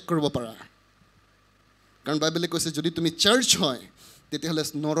ফেমিলিক এটেক কৰিব পাৰা কাৰণ বাইবেলে কৈছে যদি তুমি চাৰ্চ হয় তেতিয়াহ'লে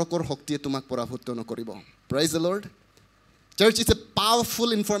নৰকৰ শক্তিয়ে তোমাক পৰাভূত নকৰিব praise the lord search is a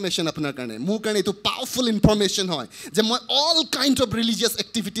powerful information আপোনাৰ কাৰণে মোৰ কাৰণে এইটো পাৱাৰফুল ইনফৰমেশ্যন হয় যে মই all kind of religious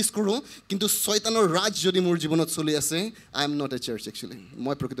activities কৰোঁ কিন্তু শয়তানৰ ৰাজ যদি মোৰ জীৱনত চলি আছে I am not a search actually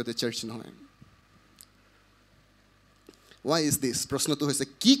মই প্ৰকৃততে চাৰ্চ নহয় ৱাই ইজ দিছ প্ৰশ্নটো হৈছে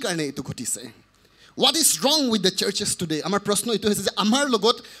কি কাৰণে এইটো ঘটিছে হোৱাট ইজ ৰং উইথ দ্য চাৰ্চেছ টুডে আমাৰ প্ৰশ্ন এইটো হৈছে যে আমাৰ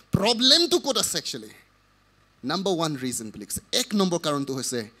লগত প্ৰব্লেমটো ক'ত আছে একচুৱেলি নাম্বাৰ ওৱান ৰিজন বুলি কৈছে এক নম্বৰ কাৰণটো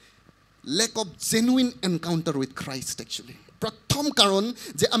হৈছে lake of genuine encounter with Christ actually প্ৰথম কাৰণ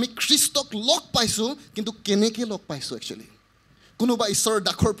যে আমি খ্ৰীষ্টক লগ পাইছোঁ কিন্তু কেনেকৈ লগ পাইছোঁ একচুৱেলি কোনোবা ঈশ্বৰৰ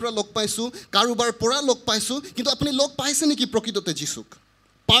দাখৰ পৰা লগ পাইছোঁ কাৰোবাৰ পৰা লগ পাইছোঁ কিন্তু আপুনি লগ পাইছে নেকি প্ৰকৃততে যীশুক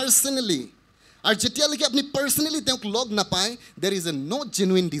পাৰ্চনেলি আৰু যেতিয়ালৈকে আপুনি পাৰ্চনেলি তেওঁক লগ নাপায় দেৰ is a no'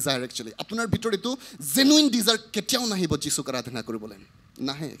 genuine Dzire actually আপোনাৰ ভিতৰত এইটো জেনুইন ডিজায়াৰ কেতিয়াও নাহিব যীশুক আৰাধনা কৰিবলৈ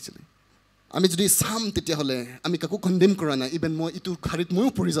নাহে একচুৱেলি আমি যদি চাম তেতিয়াহ'লে আমি কাকো কণ্ডেম কৰা নাই ইভেন মই ইটো শাৰীত ময়ো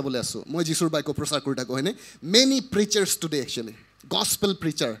পঢ়ি যাবলৈ আছোঁ মই যীশুৰ বাক্য প্ৰচাৰ কৰি থাকোঁ হয়নে many প্ৰিচাৰ্ছ today actually gospel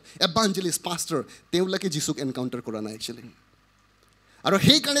প্ৰিচাৰ, এভাঞ্জেলিষ্ট, pastor, তেওঁলোকে যীশুক এনকাউণ্টাৰ কৰা নাই একচুৱেলি। আৰু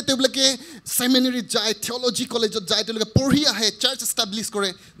সেইকাৰণে তেওঁলোকে ছেমিনাৰীত যায়, থিঅলজি কলেজত যায়, তেওঁলোকে পঢ়ি আহে, চাৰ্চ এষ্টাব্লিছ কৰে,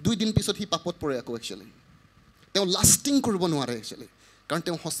 2 দিন পিছত সি পাপত পৰে আকৌ একচুৱেলি। তেওঁ লাষ্টিং কৰিব নোৱাৰে একচুৱেলি, কাৰণ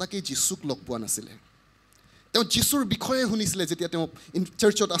তেওঁ সঁচাকৈ যীশুক লগ পোৱা নাছিলে। তেওঁ যীশুৰ বিষয়ে শুনিছিলে যেতিয়া তেওঁ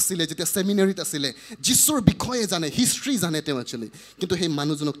চাৰ্চত আছিলে, যেতিয়া ছেমিনাৰীত আছিলে, যীশুৰ বিষয়ে জানে, হিষ্ট্ৰী জানে তেওঁ একচুৱেলি, কিন্তু সেই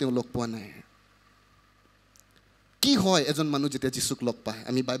মানুহজনক তেওঁ লগ পোৱা নাই। কি হয় এজন মানুহ যেতিয়া যীশুক লগ পায়?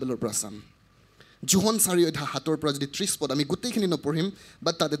 আমি বাইবেলৰ পৰা চাম। জোহন 4 অধ্যায় 7 পৰা যদি 30 পদ, আমি গোটেইখিনি নপঢ়িম,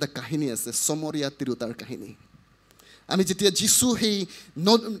 বাট তাত এটা কাহিনী আছে, চমৰীয়া তিৰোতাৰ কাহিনী। আমি যেতিয়া যীশু সেই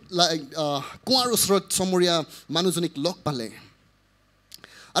কুঁৱাৰ ওচৰত চমৰীয়া মানুহজনীক লগ পালে,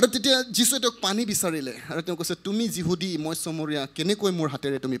 আৰু তেতিয়া যীশুৱে তেওঁক পানী বিচাৰিলে, আৰু তেওঁ কৈছে, তুমি যিহুদী, মই চমৰীয়া, কেনেকৈ মোৰ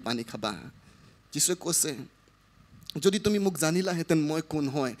হাতেৰে তুমি পানী খাবা? যীশুৱে কৈছে, যদি তুমি মোক জানিলাহেঁতেন মই কোন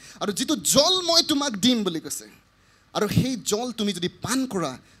হয়, আৰু যিটো জল মই তোমাক দিম বুলি কৈছে, আৰু সেই জল তুমি যদি পান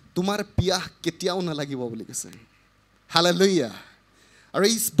কৰা, তোমাৰ পিয়াহ কেতিয়াও নালাগিব বুলি কৈছে। হালেলুয়া। আৰু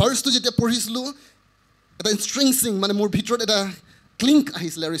এই ভাৰ্চটো যেতিয়া পঢ়িছিলোঁ, এটা ষ্ট্ৰিংছিং, মানে মোৰ ভিতৰত এটা ক্লিংক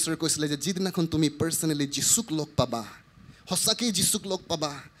আহিছিলে, আৰু ঈশ্বৰে কৈছিলে যে যিদিনাখন তুমি পাৰ্চনেলি যীশুক লগ পাবা, সঁচাকেই যীশুক লগ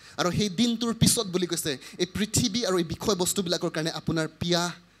পাবা, আৰু সেই দিনটোৰ পিছত বুলি কৈছে, এই পৃথিৱী আৰু এই বিষয়বস্তুবিলাকৰ কাৰণে আপোনাৰ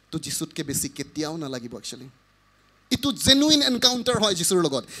পিয়াহটো যীশুতকৈ বেছি কেতিয়াও নালাগিব একচুৱেলি। এইটো জেনুইন এনকাউণ্টাৰ হয় যীশুৰ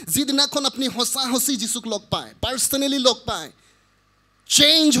লগত। যিদিনাখন আপুনি সঁচা সঁচি যীশুক লগ পায়, পাৰ্চনেলি লগ পায়,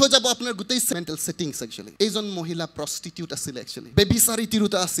 চেঞ্জ হৈ যাব আপোনাৰ গোটেই মেণ্টেল ছেটিংছ একচুৱেলি। এইজন মহিলা প্ৰষ্টিটিউট আছিলে একচুৱেলি, বেবিচাৰী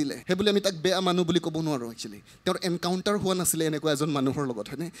তিৰোতা আছিলে, সেইবুলি আমি তাক বেয়া মানুহ বুলি ক'ব নোৱাৰোঁ একচুৱেলি। তেওঁৰ এনকাউণ্টাৰ হোৱা নাছিলে এনেকুৱা এজন মানুহৰ লগত,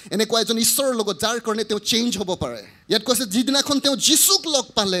 হয়নে? এনেকুৱা এজন ঈশ্বৰৰ লগত, যাৰ কাৰণে তেওঁ চেঞ্জ হ'ব পাৰে। ইয়াত কৈছে যিদিনাখন তেওঁ যীশুক লগ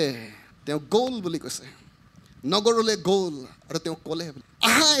পালে, তেওঁ গ'ল বুলি কৈছে, নগৰলৈ গ'ল, আৰু তেওঁ ক'লে,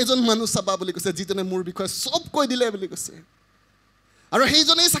 আহা এজন মানুহ চাবা বুলি কৈছে, যিজনে মোৰ বিষয়ে চব কৈ দিলে বুলি কৈছে, আৰু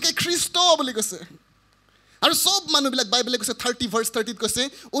সেইজনেই চাগে খ্ৰীষ্ট বুলি কৈছে। আৰু চব মানুহবিলাক, বাইবেলে কৈছে 30 ভাৰ্চ 30 কৈছে,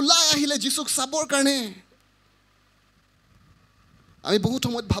 ওলাই আহিলে যীশুক চাবৰ কাৰণে। আমি বহুত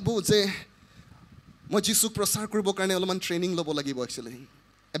সময়ত ভাবোঁ যে মই যীশুক প্ৰচাৰ কৰিবৰ কাৰণে অলপমান ট্ৰেইনিং ল'ব লাগিব একচুৱেলি,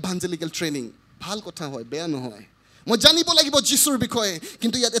 এভাঞ্জেলিকেল ট্ৰেইনিং। ভাল কথা হয়, বেয়া নহয়, মই জানিব লাগিব যীশুৰ বিষয়ে,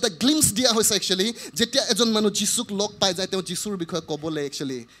 কিন্তু ইয়াত এটা গ্লিম্পছ দিয়া হৈছে একচুৱেলি, যেতিয়া এজন মানুহ যীশুক লগ পাই যায়, তেওঁ যীশুৰ বিষয়ে ক'বলৈ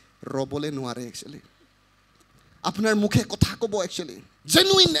একচুৱেলি ৰ'বলৈ নোৱাৰে একচুৱেলি, আপোনাৰ মুখে কথা ক'ব একচুৱেলি।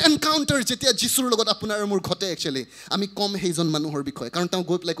 জেনুইন এনকাউণ্টাৰ যেতিয়া যীশুৰ লগত আপোনাৰ মোৰ ঘটে একচুৱেলি, আমি ক'ম সেইজন মানুহৰ বিষয়ে, কাৰণ তেওঁ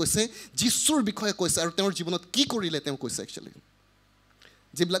গৈ পেলাই কৈছে, যীশুৰ বিষয়ে কৈছে, আৰু তেওঁৰ জীৱনত কি কৰিলে তেওঁ কৈছে একচুৱেলি।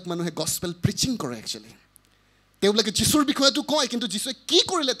 যিবিলাক মানুহে গস্পেল প্ৰিচিং কৰে একচুৱেলি, তেওঁলোকে যীশুৰ বিষয়েতো কয়, কিন্তু যীশুৱে কি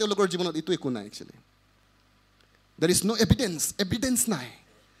কৰিলে তেওঁলোকৰ জীৱনত এইটো একো নাই একচুৱেলি। দেৰ ইজ ন' এভিডেঞ্চ নাই,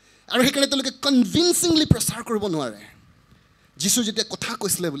 আৰু সেইকাৰণে তেওঁলোকে কনভিনচিংলি প্ৰচাৰ কৰিব নোৱাৰে। যীশু যেতিয়া কথা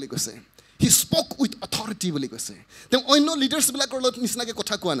কৈছিলে বুলি কৈছে, হি স্পক উইথ অথৰিটি বুলি কৈছে, তেওঁ অন্য লিডাৰ্ছবিলাকৰ লগত নিচিনাকৈ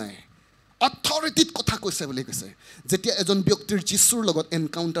কথা কোৱা নাই, অথৰিটিত কথা কৈছে বুলি কৈছে। যেতিয়া এজন ব্যক্তিৰ যীশুৰ লগত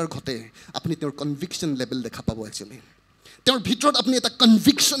এনকাউণ্টাৰ ঘটে, আপুনি তেওঁৰ কনভিকশ্যন লেভেল দেখা পাব একচুৱেলি, তেওঁৰ ভিতৰত আপুনি এটা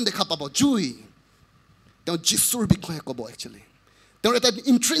কনভিকশ্যন দেখা পাব, জুই, তেওঁ যীশুৰ বিষয়ে ক'ব একচুৱেলি। তেওঁৰ এটা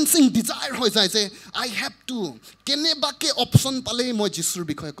ইণ্ট্ৰেঞ্চিং ডিজায়াৰ হৈ যায় যে আই হেভ টু, কেনেবাকৈ অপশ্যন পালেই মই যীশুৰ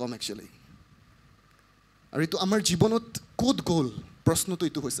বিষয়ে ক'ম একচুৱেলি। আৰু এইটো আমাৰ জীৱনত ক'ত গ'ল, প্ৰশ্নটো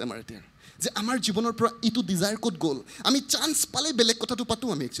এইটো হৈছে আমাৰ এতিয়া, যে আমাৰ জীৱনৰ পৰা এইটো ডিজায়াৰ ক'ত গ'ল? আমি চান্স পালে বেলেগ কথাটো পাতোঁ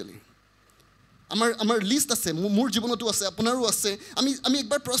আমি একচুৱেলি। আমাৰ লিষ্ট আছে, মোৰ জীৱনতো আছে, আপোনাৰো আছে। আমি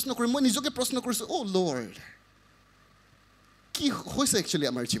একবাৰ প্ৰশ্ন কৰিম, মই নিজকে প্ৰশ্ন কৰিছোঁ, অ' লৰ্ড, কি হৈছে একচুৱেলি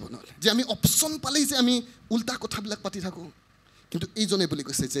আমাৰ জীৱনত, যে আমি অপশ্যন পালেই যে আমি উল্টা কথাবিলাক পাতি থাকোঁ। কিন্তু এইজনে বুলি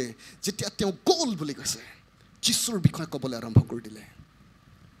কৈছে যে যেতিয়া তেওঁ গ'ল বুলি কৈছে, যীশুৰ বিষয়ে ক'বলৈ আৰম্ভ কৰি দিলে।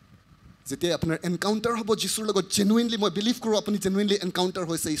 যেতিয়া আপোনাৰ এনকাউণ্টাৰ হ'ব যীশুৰ লগত, জেনুইনলি, মই বিলিভ কৰোঁ আপুনি জেনুইনলি এনকাউণ্টাৰ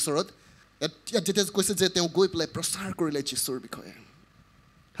হৈছে ঈশ্বৰত। ইয়াত যেতিয়া কৈছে যে তেওঁ গৈ পেলাই প্ৰচাৰ কৰিলে যীশুৰ বিষয়ে।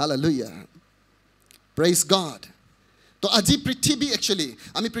 Hallelujah, praise god. তো আজি পৃথিৱী একচুৱেলি,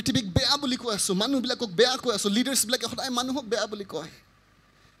 আমি পৃথিৱীক বেয়া বুলি কৈ আছোঁ, মানুহবিলাকক বেয়া কৈ আছোঁ, লিডাৰ্ছবিলাকে সদায় মানুহক বেয়া বুলি কয়,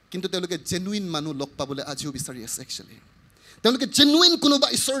 কিন্তু তেওঁলোকে জেনুইন মানুহ লগ পাবলৈ আজিও বিচাৰি আছে একচুৱেলি। তেওঁলোকে জেনুইন কোনোবা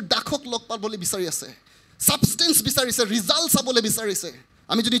ঈশ্বৰৰ দাসক লগ পাবলৈ বিচাৰি আছে, ছাবষ্টেঞ্চ বিচাৰিছে, ৰিজাল্ট চাবলৈ বিচাৰিছে।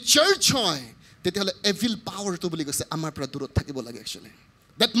 আমি যদি চাৰ্চ হয়, তেতিয়াহ'লে এভিল পাৱাৰটো বুলি কৈছে আমাৰ পৰা দূৰত থাকিব লাগে একচুৱেলি।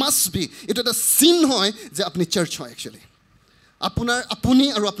 দেট মাষ্ট বি, এইটো এটা চিন হয় যে আপুনি চাৰ্চ হয় একচুৱেলি। আপুনি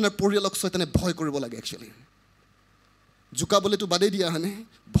আৰু আপোনাৰ পৰিয়ালক চৈতানে ভয় কৰিব লাগে একচুৱেলি। জোকাবলৈতো বাদেই দিয়া হয়নে,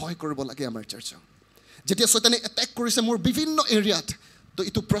 ভয় কৰিব লাগে আমাৰ চাৰ্চক। যেতিয়া চৈতানে এটেক কৰিছে মোৰ বিভিন্ন এৰিয়াত, তো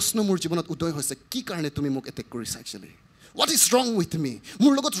এইটো প্ৰশ্ন মোৰ জীৱনত উদয় হৈছে, কি কাৰণে তুমি মোক এটেক কৰিছা একচুৱেলি? হোৱাট ইজ ৰং উইথ মি?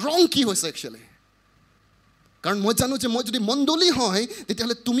 মোৰ লগত ৰং কি হৈছে একচুৱেলি? কাৰণ মই জানো যে মই যদি মণ্ডলী হয়,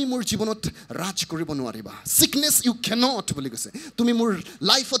 তেতিয়াহ'লে তুমি মোৰ জীৱনত ৰাজ কৰিব নোৱাৰিবা। চিকনেছ ইউ কেনট বুলি কৈছে, তুমি মোৰ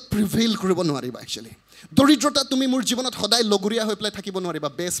লাইফত প্ৰিভেইল কৰিব নোৱাৰিবা একচুৱেলি। দৰিদ্ৰতা তুমি মোৰ জীৱনত সদায় লগৰীয়া হৈ পেলাই থাকিব নোৱাৰিবা,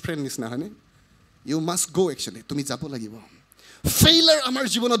 বেষ্ট ফ্ৰেণ্ড নিচিনা হয়নে? ইউ মাষ্ট গ' একচুৱেলি, তুমি যাব লাগিব। ফেইলাৰ আমাৰ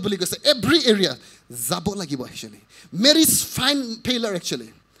জীৱনত বুলি কৈছে এভৰি এৰিয়া যাব লাগিব actually marriage fine failure actually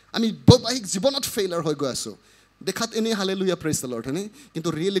আমি বৈবাহিক জীৱনত ফেইলাৰ হৈ গৈ আছোঁ দেখাত এনেই হালেলুয়া প্ৰেইজ দ্য লৰ্ড হয়নে কিন্তু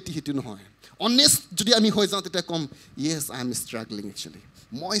ৰিয়েলিটি সেইটো নহয় অনেষ্ট যদি আমি হৈ যাওঁ তেতিয়া কম য়েছ আই এম ষ্ট্ৰাগলিং একচুৱেলি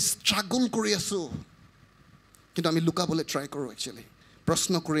মই ষ্ট্ৰাগল কৰি আছোঁ কিন্তু আমি লুকাবলৈ ট্ৰাই কৰোঁ একচুৱেলি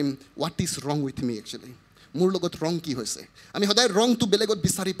প্ৰশ্ন কৰিম হোৱাট ইজ ৰং উইথ মি একচুৱেলি মোৰ লগত ৰং কি হৈছে আমি সদায় ৰংটো বেলেগত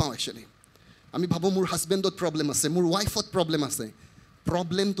বিচাৰি পাওঁ একচুৱেলি আমি ভাবোঁ মোৰ হাজবেণ্ডত প্ৰব্লেম আছে মোৰ ৱাইফত প্ৰব্লেম আছে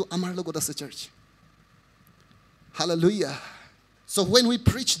প্ৰব্লেমটো আমাৰ লগত আছে search hallelujah So when we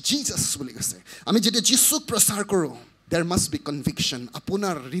preach Jesus বুলি কৈছে আমি যেতিয়া যীশুক প্ৰচাৰ কৰোঁ there must be conviction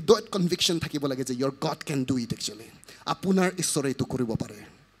আপোনাৰ হৃদয়ত conviction থাকিব লাগে যে your God can do it actually আপোনাৰ ঈশ্বৰে এইটো কৰিব পাৰে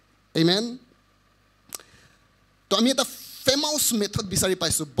amen তো আমি এটা ফেমাছ মেথড বিচাৰি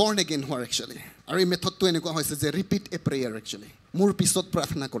পাইছোঁ born again হোৱাৰ actually আৰু এই মেথডটো এনেকুৱা হৈছে যে repeat a prayer actually মোৰ পিছত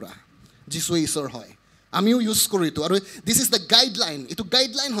প্ৰাৰ্থনা কৰা যীশুৱে ঈশ্বৰ হয় আমিও ইউজ কৰোঁ এইটো আৰু দিছ ইজ দ্য গাইডলাইন এইটো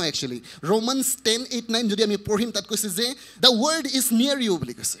গাইডলাইন হয় একচুৱেলি ৰোমান্স 10:8-9 যদি আমি পঢ়িম তাত কৈছে যে দ্য ৱৰ্ড ইজ নিয়াৰ ইউ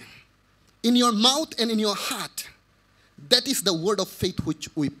বুলি কৈছে in your mouth and in your heart that is the word of faith which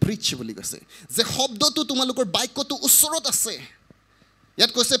we preach বুলি কৈছে যে শব্দটো তোমালোকৰ বাক্যটো ওচৰত আছে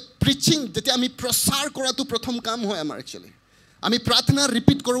ইয়াত কৈছে প্ৰিচিং যেতিয়া আমি প্ৰচাৰ কৰাটো প্ৰথম কাম হয় আমাৰ একচুৱেলি আমি প্ৰাৰ্থনা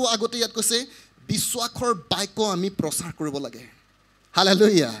ৰিপিট কৰোঁ আগতে ইয়াত কৈছে বিশ্বাসৰ বাক্য আমি প্ৰচাৰ কৰিব লাগে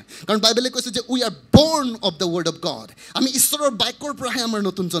Hallelujah. কাৰণ বাইবেলে কৈছে যে we are born of the word of God. আমি ঈশ্বৰৰ বাক্যৰ পৰাহে আমাৰ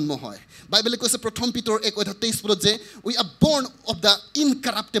নতুন জন্ম হয়। বাইবেলে কৈছে প্ৰথম পিতৰ 1:23 যে we are born of the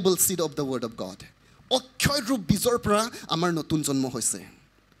incorruptible seed of the word of God. অক্ষয় ৰূপ বীজৰ পৰা আমাৰ নতুন জন্ম হৈছে।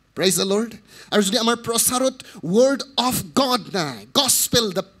 Praise the Lord. আৰু যদি আমাৰ প্ৰচাৰত word of God নাই, gospel,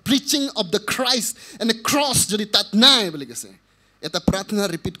 the preaching of the Christ and the cross যদি তাত নাই বুলি কৈছে, এটা প্ৰাৰ্থনা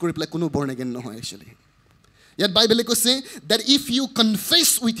ৰিপিট কৰি পেলাই কোনো born again নহয় actually. ইয়াত বাইবেলে কৈছে that if you confess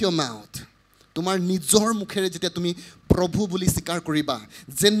with your mouth তোমাৰ নিজৰ মুখেৰে যেতিয়া তুমি প্ৰভু বুলি স্বীকাৰ কৰিবা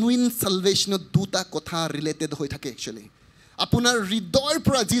জেনুইন সালভেশনত দুটা কথা ৰিলেটেড হৈ থাকে একচুৱেলি আপোনাৰ হৃদয়ৰ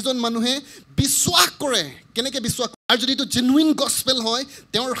পৰা যিজন মানুহে বিশ্বাস কৰে কেনেকৈ বিশ্বাস আৰু যদি এইটো জেনুইন গস্পেল হয়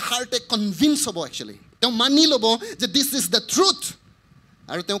তেওঁৰ হাৰ্টে কনভিন্স হ'ব একচুৱেলি তেওঁ মানি ল'ব যে দিছ ইজ দ্য ট্ৰুথ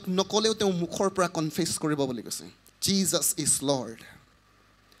আৰু তেওঁক নকলেও তেওঁ মুখৰ পৰা কনফেছ কৰিব বুলি কৈছে জিজাছ ইজ লৰ্ড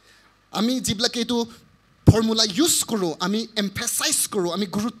আমি যিবিলাকে এইটো ফৰ্মুলা ইউজ কৰোঁ আমি এম্ফেচাইজ কৰোঁ আমি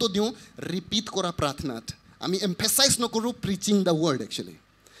গুৰুত্ব দিওঁ ৰিপিট কৰা প্ৰাৰ্থনাত আমি এম্ফেচাইজ নকৰোঁ প্ৰিচিং দ্য ৱৰ্ড একচুৱেলি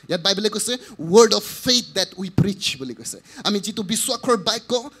ইয়াত বাইবেলে কৈছে word of faith that we preach বুলি কৈছে আমি যিটো বিশ্বাসৰ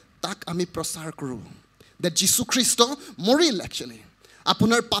বাক্য তাক আমি প্ৰচাৰ কৰোঁ দেট যীশুখ্ৰীষ্ট মৰিল একচুৱেলি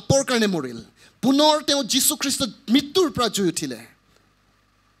আপোনাৰ পাপৰ কাৰণে মৰিল পুনৰ তেওঁ যীশুখ্ৰীষ্ট মৃত্যুৰ পৰা জুই উঠিলে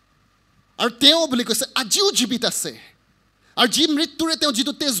আৰু তেওঁ বুলি কৈছে আজিও জীৱিত আছে আৰু যি মৃত্যুৰে তেওঁ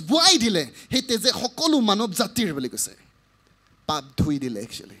যিটো তেজ বুৱাই দিলে সেই তেজে সকলো মানৱ জাতিৰ বুলি কৈছে পাপ ধুই দিলে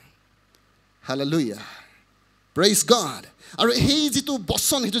একচুৱেলি হালেলুয়া প্ৰেইজ গড আৰু সেই যিটো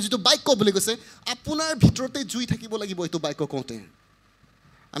বচন সেইটো যিটো বাক্য বুলি কৈছে আপোনাৰ ভিতৰতে জুই থাকিব লাগিব এইটো বাক্য কওঁতে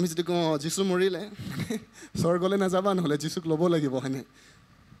আমি যদি কওঁ যীশু মৰিলে স্বৰ্গলৈ নাযাবা নহ'লে যীশুক ল'ব লাগিব হয়নে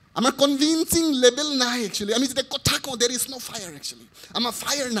আমাৰ কনভিন্সিং লেভেল নাই একচুৱেলি আমি যেতিয়া কথা কওঁ দেৰ ইজ ন' ফায়াৰ একচুৱেলি আমাৰ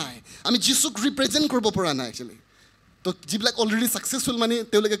ফায়াৰ নাই আমি যীশুক ৰিপ্ৰেজেণ্ট কৰিব পৰা নাই একচুৱেলি তো যিবিলাক অলৰেডি ছাকচেছফুল মানে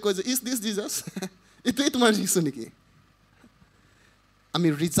তেওঁলোকে কয় যে ইজ দিছ জিজাছ এইটোৱেই তোমাৰ যীশু নেকি আমি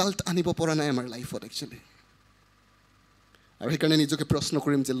ৰিজাল্ট আনিব পৰা নাই আমাৰ লাইফত একচুৱেলি আৰু সেইকাৰণে নিজকে প্ৰশ্ন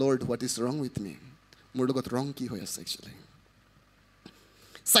কৰিম যে লৰ্ড হোৱাট ইজ ৰং উইথ মি মোৰ লগত ৰং কি হৈ আছে একচুৱেলি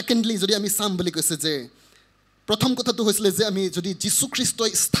ছেকেণ্ডলি যদি আমি চাম বুলি কৈছে যে প্ৰথম কথাটো হৈছিলে যে আমি যদি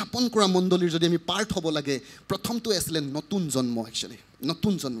যীশুখ্ৰীষ্টই স্থাপন কৰা মণ্ডলীৰ যদি আমি পাৰ্ট হ'ব লাগে প্ৰথমটোৱে আছিলে নতুন জন্ম একচুৱেলি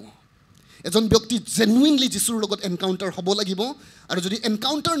নতুন জন্ম এজন ব্যক্তি জেনুইনলি যীশুৰ লগত এনকাউণ্টাৰ হ'ব লাগিব আৰু যদি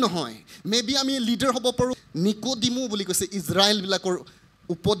এনকাউণ্টাৰ নহয় মেবি আমি লিডাৰ হ'ব পাৰোঁ নিকোডিমো বুলি কৈছে ইজৰাইলবিলাকৰ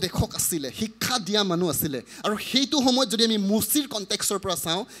উপদেশক আছিলে শিক্ষা দিয়া মানুহ আছিলে আৰু সেইটো সময়ত যদি আমি মুচিৰ কণ্টেক্সৰ পৰা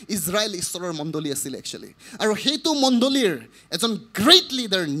চাওঁ ইজৰাইল ঈশ্বৰৰ মণ্ডলী আছিলে একচুৱেলি আৰু সেইটো মণ্ডলীৰ এজন গ্ৰেট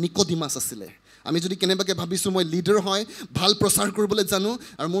লিডাৰ নিকোডিমাছ আছিলে আমি যদি কেনেবাকৈ ভাবিছোঁ মই লিডাৰ হয় ভাল প্ৰচাৰ কৰিবলৈ জানো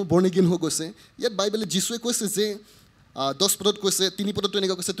আৰু মোৰ বৰ্ণ এগেইন হৈ গৈছে ইয়াত বাইবেলে যীশুৱে কৈছে যে 10 পদত কৈছে 3 পদতো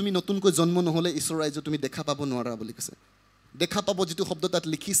এনেকুৱা কৈছে তুমি নতুনকৈ জন্ম নহ'লে ঈশ্বৰ ৰাজ্য তুমি দেখা পাব নোৱাৰা বুলি কৈছে দেখা পাব যিটো শব্দ তাত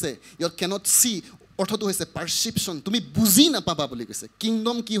লিখিছে ইয়ৰ কেনট চি অৰ্থটো হৈছে পাৰচিপশ্যন তুমি বুজি নাপাবা বুলি কৈছে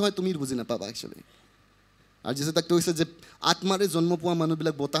কিংডম কি হয় তুমি বুজি নাপাবা একচুৱেলি আৰু যিছে তাক কৈছে যে আত্মাৰে জন্ম পোৱা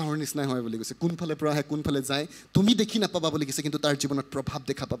মানুহবিলাক বতাহৰ নিচিনাই হয় বুলি কৈছে কোনফালে পৰা আহে কোনফালে যায় তুমি দেখি নাপাবা বুলি কৈছে কিন্তু তাৰ জীৱনত প্ৰভাৱ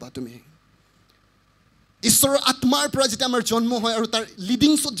দেখা পাবা তুমি ঈশ্বৰৰ আত্মাৰ পৰা যেতিয়া আমাৰ জন্ম হয় আৰু তাৰ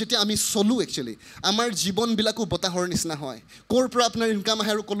লিডিংছত যেতিয়া আমি চলোঁ একচুৱেলি আমাৰ জীৱনবিলাকো বতাহৰ নিচিনা হয় ক'ৰ পৰা আপোনাৰ ইনকাম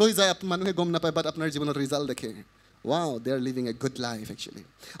আহে আৰু ক'লৈ যায় মানুহে গম নাপায় বাট আপোনাৰ জীৱনত ৰিজাল্ট দেখে wow De R living a good life actually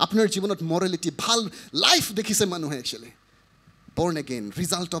আপোনাৰ জীৱনত মৰেলিটি ভাল লাইফ দেখিছে মানুহে একচুৱেলি বৰ্ণ এগেইন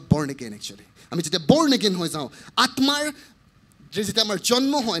ৰিজাল্ট অফ বৰ্ণ এগেইন একচুৱেলি আমি যেতিয়া বৰ্ণ এগেইন হৈ যাওঁ আত্মাৰ যে যেতিয়া আমাৰ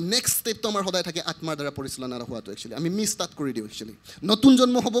জন্ম হয় নেক্সট ষ্টেপটো আমাৰ সদায় থাকে আত্মাৰ দ্বাৰা পৰিচালনা হোৱাটো একচুৱেলি আমি মিছ তাত কৰি দিওঁ একচুৱেলি নতুন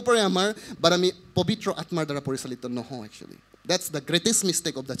জন্ম হ'ব পাৰে আমাৰ বাট আমি পবিত্ৰ আত্মাৰ দ্বাৰা পৰিচালিত নহওঁ actually That's the greatest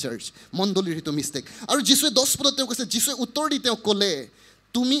mistake of the church. মণ্ডলীৰ হিটো মিষ্টেক আৰু যিশুৱে 10 পদত তেওঁ কৈছে যিশুৱে উত্তৰ দি তেওঁ ক'লে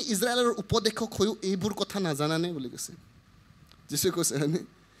তুমি ইজৰাইলৰ উপদেশক হৈও এইবোৰ কথা নাজানানে বুলি কৈছে যিশুৱে কৈছে হয়নে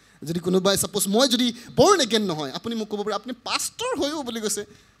যদি কোনোবাই সাপোজ মই যদি বৰ্ণ এগেইন নহয় আপুনি মোক ক'ব পাৰে আপুনি পাষ্টৰ হৈও বুলি কৈছে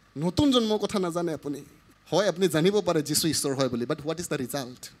নতুন জন্মৰ কথা নাজানে আপুনি হয় আপুনি জানিব পাৰে যিশু ঈশ্বৰ হয় বুলি বাট what is the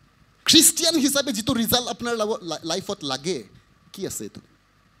result Christian হিচাপে যিটো ৰিজাল্ট আপোনাৰ লাইফত লাগে কি আছে এইটো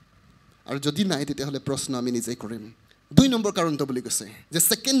আৰু যদি নাই তেতিয়াহ'লে প্ৰশ্ন আমি নিজেই কৰিম 2 নম্বৰ কাৰণটো বুলি কৈছে যে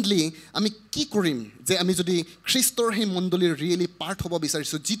সেকেন্ডলি আমি কি কৰিম যে আমি যদি খ্ৰীষ্টৰ সেই মণ্ডলীৰ ৰিয়েলি পাৰ্ট হ'ব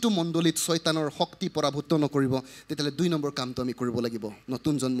বিচাৰিছোঁ যিটো মণ্ডলীত শয়তানৰ শক্তি পৰাভূত নকৰিব তেতিয়াহ'লে 2 নম্বৰ কামটো আমি কৰিব লাগিব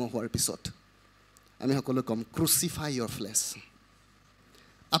নতুন জন্ম হোৱাৰ পিছত আমি সকলো কম ক্ৰুচিফাই ইয়ৰ ফ্লেছ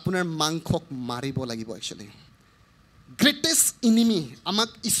আপোনাৰ মাংসক মাৰিব লাগিব একচুৱেলি গ্ৰেটেষ্ট ইনিমি আমাক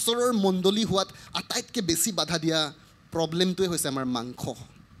ঈশ্বৰৰ মণ্ডলী হোৱাত আটাইতকৈ বেছি বাধা দিয়া প্ৰব্লেমটোৱে হৈছে আমাৰ মাংস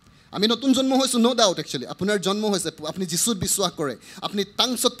আমি নতুন জন্ম হৈছোঁ নো ডাউট একচুৱেলি আপোনাৰ জন্ম হৈছে আপুনি যিশুত বিশ্বাস কৰে আপুনি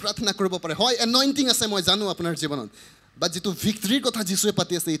টাংছত প্ৰাৰ্থনা কৰিব পাৰে হয় এনইণ্টিং আছে মই জানো আপোনাৰ জীৱনত বাট যিটো ভিক্টৰীৰ কথা যিশুৱে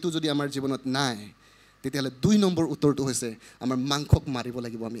পাতি আছে এইটো যদি আমাৰ জীৱনত নাই তেতিয়াহ'লে 2 নম্বৰ উত্তৰটো হৈছে আমাৰ মাংসক মাৰিব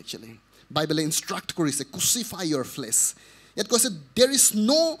লাগিব আমি একচুৱেলি বাইবেলে ইনষ্ট্ৰাক্ট কৰিছে ক্ৰুচিফাই ইয়ৰ ফ্লেছ ইয়াত কৈছে দেৰ ইজ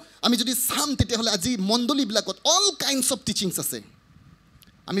ন' আমি যদি চাম তেতিয়াহ'লে আজি মণ্ডলীবিলাকত অল কাইণ্ডছ অফ টিচিংছ আছে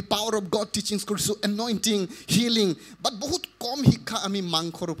আমি পাৱাৰ অফ গড টিচিংছ কৰিছোঁ এনইণ্টিং হিলিং বাট বহুত কম শিক্ষা আমি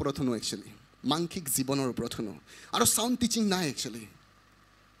মাংসৰ ওপৰত শুনো একচুৱেলি মাংসিক জীৱনৰ ওপৰত শুনো আৰু চাউণ্ড টিচিং নাই একচুৱেলি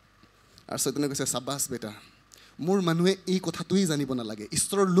আৰু চৈতন্যই কৈছে চাবাছ বেটা মোৰ মানুহে এই কথাটোৱেই জানিব নালাগে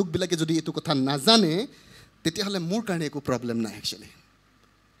ঈশ্বৰৰ লোকবিলাকে যদি এইটো কথা নাজানে তেতিয়াহ'লে মোৰ কাৰণে একো প্ৰব্লেম নাই একচুৱেলি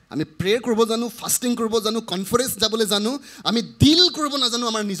আমি প্ৰেয়াৰ কৰিব জানো ফাষ্টিং কৰিব জানো কনফাৰেন্স যাবলৈ জানো আমি ডিল কৰিব নাজানো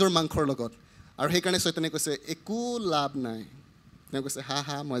আমাৰ নিজৰ মাংসৰ লগত আৰু সেইকাৰণে চৈতন্যই কৈছে একো লাভ নাই তেওঁ কৈছে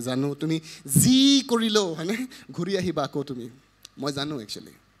হা মই জানো তুমি যি কৰিলেও হয়নে ঘূৰি আহিবা আকৌ তুমি মই জানো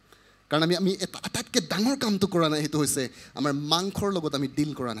একচুৱেলি কাৰণ আমি এটা আটাইতকৈ ডাঙৰ কামটো কৰা নাই সেইটো হৈছে আমাৰ মাংসৰ লগত আমি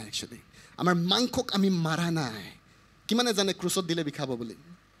ডিল কৰা নাই একচুৱেলি আমাৰ মাংসক আমি মাৰা নাই কিমানে জানে ক্ৰুচত দিলে বিষাব বুলি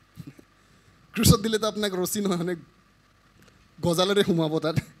ক্ৰুচত দিলেতো আপোনাক ৰছী নহয় মানে গজালেৰে সোমাব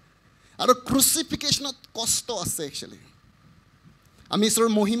তাত আৰু ক্ৰুচিফিকেশ্যনত কষ্ট আছে একচুৱেলি আমি ঈশ্বৰৰ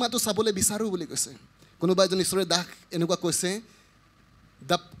মহিমাটো চাবলৈ বিচাৰোঁ বুলি কৈছে কোনোবা এজন ঈশ্বৰে দাস এনেকুৱা কৈছে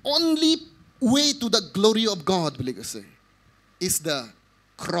the only way to the glory of God বুলি কৈছে is the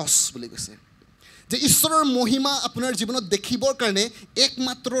cross বুলি কৈছে যে ঈশ্বৰৰ মহিমা আপোনাৰ জীৱনত দেখিবৰ কাৰণে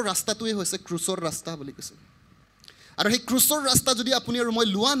একমাত্ৰ ৰাস্তাটোৱে হৈছে ক্ৰুচৰ ৰাস্তা বুলি কৈছে আৰু সেই ক্ৰুচৰ ৰাস্তা যদি আপুনি আৰু মই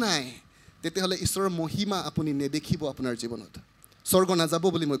লোৱা নাই তেতিয়াহ'লে ঈশ্বৰৰ মহিমা আপুনি নেদেখিব আপোনাৰ জীৱনত স্বৰ্গ নাযাব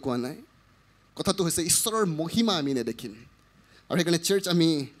বুলি মই কোৱা নাই কথাটো হৈছে ঈশ্বৰৰ মহিমা আমি নেদেখিম আৰু সেইকাৰণে চাৰ্চ আমি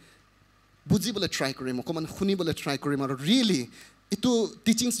বুজিবলৈ ট্ৰাই কৰিম অকণমান শুনিবলৈ ট্ৰাই কৰিম আৰু ৰিয়েলি এইটো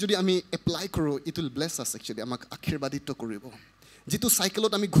টিচিংছ যদি আমি এপ্লাই কৰোঁ ইট উইল ব্লেছ আছ একচুৱেলি আমাক আশীৰ্বাদিত কৰিব যিটো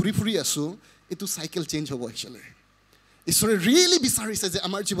চাইকেলত আমি ঘূৰি ফুৰি আছোঁ এইটো চাইকেল চেঞ্জ হ'ব একচুৱেলি ঈশ্বৰে ৰিয়েলি বিচাৰিছে যে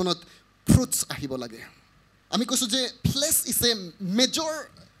আমাৰ জীৱনত ফ্ৰুটছ আহিব লাগে আমি কৈছোঁ যে flash is a major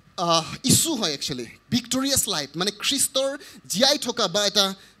issue হয় একচুৱেলি ভিক্টৰিয়াছ লাইফ মানে খ্ৰীষ্টৰ জীয়াই থকা বা এটা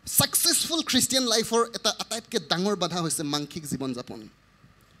ছাকচেছফুল খ্ৰীষ্টিয়ান লাইফৰ এটা আটাইতকৈ ডাঙৰ বাধা হৈছে মাংসিক জীৱন যাপন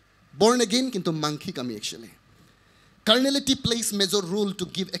বৰ্ণ এগেইন কিন্তু মাংসিক আমি actually কাৰ্নেলিটি plays major roll to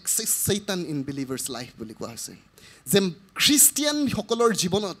give access চৈতান in believers life বুলি কোৱা হৈছে যে খ্ৰীষ্টিয়ানসকলৰ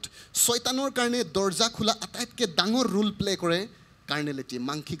জীৱনত চৈতানৰ কাৰণে দৰ্জা খোলা আটাইতকৈ ডাঙৰ ৰোল প্লে কৰে কাৰ্নেলিটি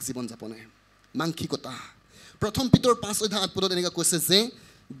মাংসিক জীৱন যাপনে মাংসিকতা প্ৰথম পিতৰ 5:8 এনেকুৱা কৈছে যে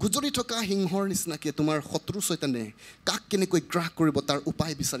গুজৰি থকা সিংহৰ নিচিনাকৈ তোমাৰ শত্ৰু চৈতানে কাক কেনেকৈ গ্ৰাস কৰিব তাৰ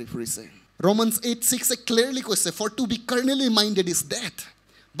উপায় বিচাৰি ফুৰিছে Romans 8:6 ক্লিয়াৰলি কৈছে for two B কাৰ্নেলি minded is death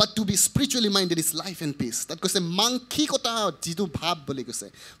but to be spiritually minded is life and peace তাত কৈছে মাংসিকতা যিটো ভাৱ বুলি কৈছে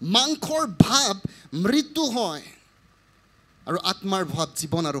মাংসৰ ভাৱ মৃত্যু হয় আৰু আত্মাৰ ভাৱ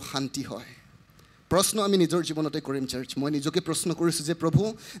জীৱন আৰু শান্তি হয় প্ৰশ্ন আমি নিজৰ জীৱনতে কৰিম চাৰ্চ মই নিজকে প্ৰশ্ন কৰিছোঁ যে প্ৰভু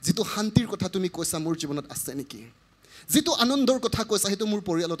যিটো শান্তিৰ কথা তুমি কৈছা মোৰ জীৱনত আছে নেকি যিটো আনন্দৰ কথা কৈছা সেইটো মোৰ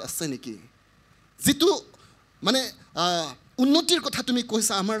পৰিয়ালত আছে নেকি যিটো মানে উন্নতিৰ কথা তুমি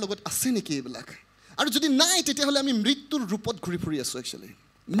কৈছা আমাৰ লগত আছে নেকি এইবিলাক আৰু যদি নাই তেতিয়াহ'লে আমি মৃত্যুৰ ৰূপত ঘূৰি ফুৰি আছোঁ একচুৱেলি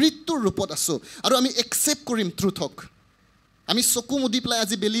মৃত্যুৰ ৰূপত আছোঁ আৰু আমি একচেপ্ট কৰিম ট্ৰুথক আমি চকু মুদি পেলাই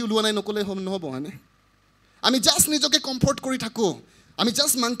আজি বেলি ওলোৱা নাই নক'লে নহ'ব হয়নে আমি জাষ্ট নিজকে কমফৰ্ট কৰি থাকোঁ আমি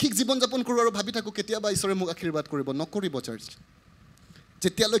জাষ্ট মাংসিক জীৱন যাপন কৰোঁ আৰু ভাবি থাকোঁ কেতিয়াবা ঈশ্বৰে মোক আশীৰ্বাদ কৰিব নকৰিব চাৰ্চ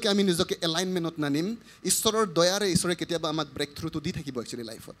যেতিয়ালৈকে আমি নিজকে এলাইনমেণ্টত নানিম ঈশ্বৰৰ দয়াৰে ঈশ্বৰে কেতিয়াবা আমাক ব্ৰেক থ্ৰুটো দি থাকিব একচুৱেলি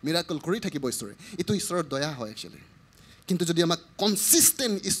লাইফত মিৰাকল কৰি থাকিব ঈশ্বৰে এইটো ঈশ্বৰৰ দয়া হয় একচুৱেলি কিন্তু যদি আমাক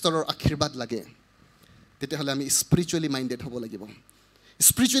কনচিষ্টেণ্ট ঈশ্বৰৰ আশীৰ্বাদ লাগে তেতিয়াহ'লে আমি স্পিৰিচুৱেলি মাইণ্ডেড হ'ব লাগিব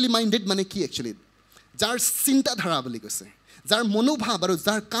স্পিৰিচুৱেলি মাইণ্ডেড মানে কি একচুৱেলি যাৰ চিন্তাধাৰা বুলি কৈছে যাৰ মনোভাৱ আৰু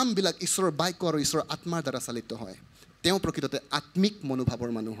যাৰ কামবিলাক ঈশ্বৰৰ বাক্য আৰু ঈশ্বৰৰ আত্মাৰ দ্বাৰা চালিত হয় তেওঁ প্ৰকৃততে আত্মিক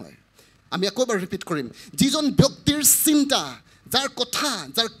মনোভাৱৰ মানুহ হয় আমি আকৌ এবাৰ ৰিপিট কৰিম যিজন ব্যক্তিৰ চিন্তা যাৰ কথা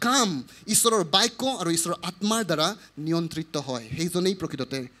যাৰ কাম ঈশ্বৰৰ বাক্য আৰু ঈশ্বৰৰ আত্মাৰ দ্বাৰা নিয়ন্ত্ৰিত হয় সেইজনেই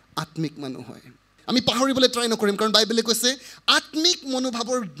প্ৰকৃততে আত্মিক মানুহ হয় আমি পাহৰিবলৈ ট্ৰাই নকৰিম কাৰণ বাইবেলে কৈছে আত্মিক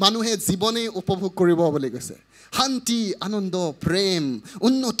মনোভাৱৰ মানুহে জীৱনে উপভোগ কৰিব বুলি কৈছে শান্তি আনন্দ প্ৰেম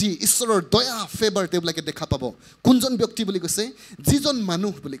উন্নতি ঈশ্বৰৰ দয়া ফেভাৰ তেওঁলোকে দেখা পাব কোনজন ব্যক্তি বুলি কৈছে যিজন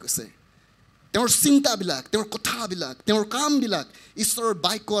মানুহ বুলি কৈছে তেওঁৰ চিন্তাবিলাক তেওঁৰ কথাবিলাক তেওঁৰ কামবিলাক ঈশ্বৰৰ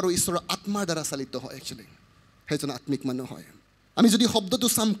বাক্য আৰু ঈশ্বৰৰ আত্মাৰ দ্বাৰা চালিত হয় একচুৱেলি সেইজন আত্মিক মানুহ হয় আমি যদি শব্দটো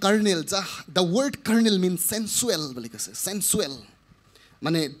চাম কাৰ্নেল দ্য ৱৰ্ড কাৰ্নেল মিন চেনচুৱেল বুলি কৈছে চেনচুৱেল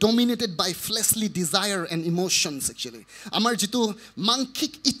মানে dominated by ফ্লেছলি Dzire and emotions actually আমাৰ যিটো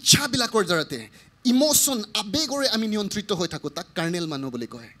মাংসিক ইচ্ছাবিলাকৰ জৰিয়তে ইম'শ্যন আৱেগৰে আমি নিয়ন্ত্ৰিত হৈ থাকোঁ তাক কাৰ্নেল মানুহ বুলি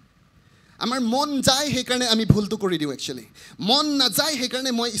কয় আমাৰ মন যায় সেইকাৰণে আমি ভুলটো কৰি দিওঁ একচুৱেলি মন নাযায়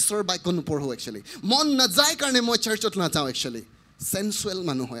সেইকাৰণে মই ঈশ্বৰৰ বাক্য নপঢ়োঁ একচুৱেলি মন নাযায় কাৰণে মই চাৰ্চত নাযাওঁ একচুৱেলি চেনচুৱেল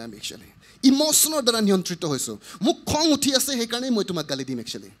মানুহ হয় আমি একচুৱেলি ইম'শ্যনৰ দ্বাৰা নিয়ন্ত্ৰিত হৈছোঁ মোক খং উঠি আছে সেইকাৰণে মই তোমাক গালি দিম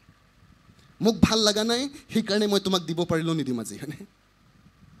একচুৱেলি মোক ভাল লগা নাই সেইকাৰণে মই তোমাক দিব পাৰিলেও নিদিম আজি হয়নে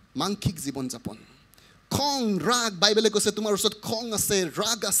মাংসিক জীৱন যাপন খং ৰাগ বাইবেলে কৈছে তোমাৰ ওচৰত খং আছে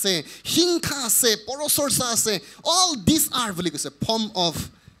ৰাগ আছে হিংসা আছে পৰচৰ্চা আছে অল দিছ আৰ বুলি কৈছে ফৰ্ম অফ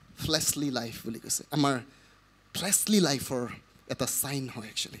ফ্লেছলি লাইফ বুলি কৈছে আমাৰ ফ্লেছলি লাইফৰ এটা চাইন হয়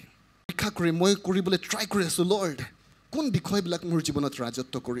একচুৱেলি পৰীক্ষা কৰি মই কৰিবলৈ ট্ৰাই কৰি আছোঁ লৰ্ড কোন বিষয়বিলাক মোৰ জীৱনত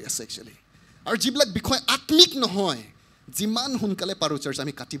ৰাজত্ব কৰি আছে একচুৱেলি আৰু যিবিলাক বিষয় আত্মিক নহয় যিমান সোনকালে পাৰোঁ চাৰ্চ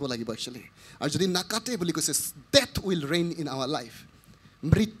আমি কাটিব লাগিব একচুৱেলি আৰু যদি নাকাটে বুলি কৈছে death will rain in hour life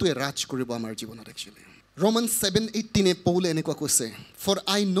মৃত্যুৱে ৰাজ কৰিব আমাৰ জীৱনত একচুৱেলি ৰোমান্স 7:18 পৌলে এনেকুৱা কৈছে ফৰ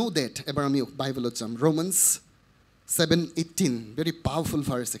আই ন' ডেট এবাৰ আমি বাইবেলত যাম romance 7:18 very powerful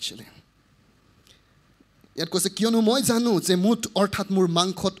verse actually ইয়াত কৈছে কিয়নো মই জানো যে মুঠ অৰ্থাৎ মোৰ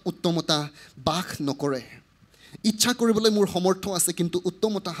মাংসত উত্তমতা বাস নকৰে ইচ্ছা কৰিবলৈ মোৰ সমৰ্থ আছে কিন্তু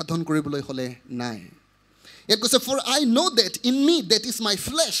উত্তমতা সাধন কৰিবলৈ হ'লে নাই ইয়াত কৈছে for I no' date in me that is my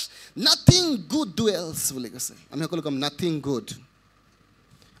flash nothing good ডুৱেলছ বুলি কৈছে আমি সকলো ক'ম নাথিং গুড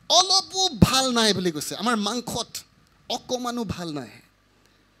অলপো ভাল নাই বুলি কৈছে আমাৰ মাংসত অকমানো ভাল নাই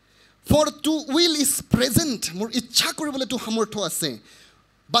for two will is present মোৰ ইচ্ছা কৰিবলৈতো সামৰ্থ্য আছে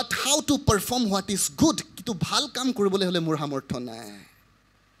বাট how to perform what is good কিন্তু ভাল কাম কৰিবলৈ হ'লে মোৰ সামৰ্থ্য নাই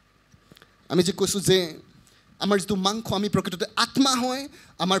আমি যে কৈছোঁ যে আমাৰ যিটো মাংস আমি প্ৰকৃততে আত্মা হয়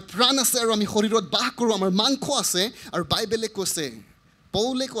আমাৰ প্ৰাণ আছে আৰু আমি শৰীৰত বাস কৰোঁ আমাৰ মাংস আছে আৰু বাইবেলে কৈছে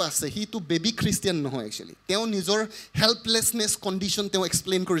পৌলে কৈ আছে সিটো বেবী খ্ৰীষ্টিয়ান নহয় একচুৱেলি তেওঁ নিজৰ হেল্পলেছনেছ কণ্ডিশ্যন তেওঁ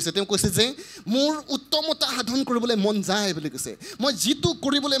এক্সপ্লেইন কৰিছে তেওঁ কৈছে যে মোৰ উত্তমতা সাধন কৰিবলৈ মন যায় বুলি কৈছে মই যিটো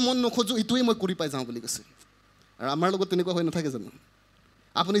কৰিবলৈ মন নোখোজোঁ ইটোৱে মই কৰি পাই যাওঁ বুলি কৈছে আৰু আমাৰ লগত তেনেকুৱা হৈ নাথাকে জানো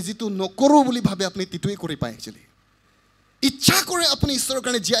আপুনি যিটো নকৰোঁ বুলি ভাবে আপুনি তিটোৱে কৰি পায় একচুৱেলি ইচ্ছা কৰে আপুনি ঈশ্বৰৰ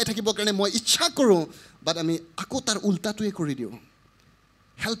কাৰণে জীয়াই থাকিবৰ কাৰণে মই ইচ্ছা কৰোঁ বাট আমি আকৌ তাৰ উল্টাটোৱে কৰি দিওঁ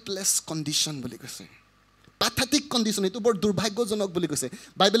হেল্পলেছ কণ্ডিশ্যন বুলি কৈছে পাথাটিক কণ্ডিশ্যন এইটো বৰ দুৰ্ভাগ্যজনক বুলি কৈছে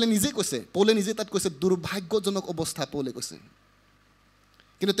বাইবেলে নিজে কৈছে পৌলে নিজে তাত কৈছে দুৰ্ভাগ্যজনক অৱস্থা পৌলে কৈছে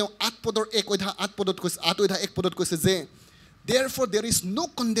কিন্তু তেওঁ 8 পদৰ 1 অধ্যায় 8 পদত কৈছে 8 অধ্যায় 1 পদত কৈছে যে therefore there is no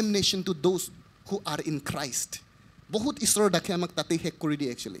condemnation to those who are in Christ বহুত ঈশ্বৰৰ দাখে আমাক তাতেই শেষ কৰি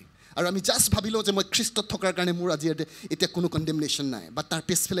দিয়ে একচুৱেলি আৰু আমি জাষ্ট ভাবিলোঁ যে মই খ্ৰীষ্টত থকাৰ কাৰণে মোৰ আজি এতিয়া কোনো কণ্ডেমনেশ্যন নাই বাট তাৰ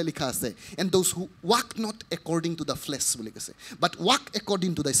পিছফালে লিখা আছে and those who walk not according to the flash বুলি কৈছে বাট walk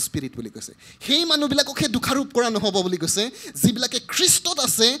according to the spirit বুলি কৈছে সেই মানুহবিলাককহে দোষাৰোপ কৰা নহ'ব বুলি কৈছে যিবিলাকে খ্ৰীষ্টত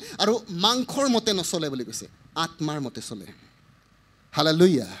আছে আৰু মাংসৰ মতে নচলে বুলি কৈছে আত্মাৰ মতে চলে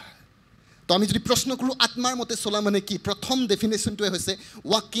হালেলুয়া তো আমি যদি প্ৰশ্ন কৰোঁ আত্মাৰ মতে চলা মানে কি প্ৰথম ডেফিনেশ্যনটোৱে হৈছে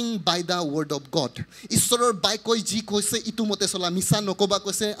ৱাকিং বাই দ্য ৱৰ্ড অফ গড ঈশ্বৰৰ বাক্যই যি কৈছে ইটো মতে চলা মিছা নক'বা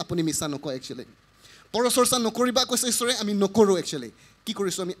কৈছে আপুনি মিছা নকয় একচুৱেলি পৰচৰ্চা নকৰিবা কৈছে ঈশ্বৰে আমি নকৰোঁ একচুৱেলি কি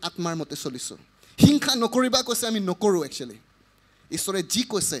কৰিছোঁ আমি আত্মাৰ মতে চলিছোঁ হিংসা নকৰিবা কৈছে আমি নকৰোঁ একচুৱেলি ঈশ্বৰে যি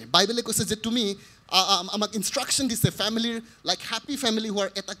কৈছে বাইবেলে কৈছে যে তুমি আমাক ইনষ্ট্ৰাকশ্যন দিছে ফেমিলিৰ লাইক হেপী ফেমিলি হোৱাৰ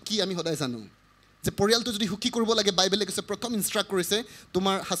এটা কি আমি সদায় জানো যে পৰিয়ালটো যদি সুখী কৰিব লাগে বাইবেলে কৈছে প্ৰথম ইনষ্ট্ৰাক্ট কৰিছে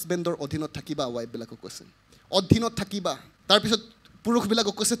তোমাৰ হাজবেণ্ডৰ অধীনত থাকিবা ৱাইফবিলাকক কৈছে অধীনত থাকিবা তাৰপিছত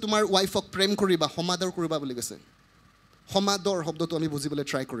পুৰুষবিলাকক কৈছে তোমাৰ ৱাইফক প্ৰেম কৰিবা সমাদৰ কৰিবা বুলি কৈছে সমাদৰ শব্দটো আমি বুজিবলৈ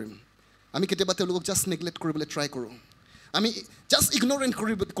ট্ৰাই কৰিম আমি কেতিয়াবা তেওঁলোকক জাষ্ট নেগলেক্ট কৰিবলৈ ট্ৰাই কৰোঁ আমি জাষ্ট ইগন'ৰেণ্ট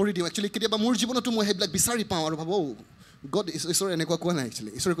কৰি দিওঁ একচুৱেলি কেতিয়াবা মোৰ জীৱনতো মই সেইবিলাক বিচাৰি পাওঁ আৰু ভাবোঁ গড ঈশ্বৰে এনেকুৱা কোৱা নাই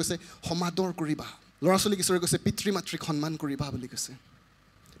একচুৱেলি ঈশ্বৰে কৈছে সমাদৰ কৰিবা ল'ৰা ছোৱালীক ঈশ্বৰে কৈছে পিতৃ মাতৃক সন্মান কৰিবা বুলি কৈছে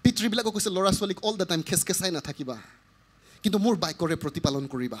পিতৃবিলাকক কৈছে ল'ৰা ছোৱালীক অল দ্য টাইম খেচখেচাই নাথাকিবা কিন্তু মোৰ বাক্যৰে প্ৰতিপালন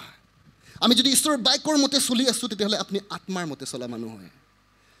কৰিবা আমি যদি ঈশ্বৰৰ বাক্যৰ মতে চলি আছোঁ তেতিয়াহ'লে আপুনি আত্মাৰ মতে চলা মানুহ হয়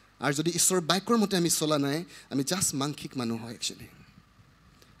আৰু যদি ঈশ্বৰৰ বাক্যৰ মতে আমি চলা নাই আমি জাষ্ট মাংসিক মানুহ হয় একচুৱেলি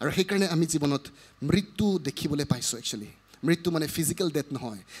আৰু সেইকাৰণে আমি জীৱনত মৃত্যু দেখিবলৈ পাইছোঁ একচুৱেলি মৃত্যু মানে ফিজিক্যাল ডেথ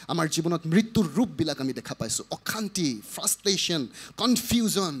নহয় আমাৰ জীৱনত মৃত্যুৰ ৰূপবিলাক আমি দেখা পাইছোঁ অশান্তি ফ্ৰাষ্ট্ৰেশ্যন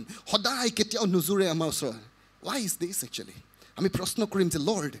কনফিউজন সদায় কেতিয়াও নুজুৰে আমাৰ ওচৰত why is this actually আমি প্ৰশ্ন কৰিম যে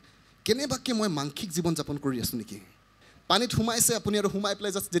লৰ্ড কেনেবাকে মই মানসিক জীৱন যাপন কৰি আছোঁ নেকি পানীত সোমাইছে আপুনি আৰু সোমাই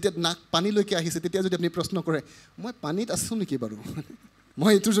পেলাই জাষ্ট যেতিয়া নাক পানীলৈকে আহিছে তেতিয়া যদি আপুনি প্ৰশ্ন কৰে মই পানীত আছোঁ নেকি বাৰু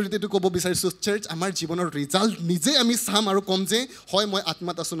মই এইটোৰ জৰিয়তে এইটো ক'ব বিচাৰিছোঁ চাৰ্চ আমাৰ জীৱনৰ ৰিজাল্ট নিজে আমি চাম আৰু ক'ম যে হয় মই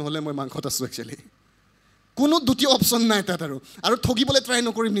আত্মাত আছোঁ নহ'লে মই মাংসত আছোঁ একচুৱেলি কোনো দ্বিতীয় অপশ্যন নাই তাত আৰু ঠগিবলৈ ট্ৰাই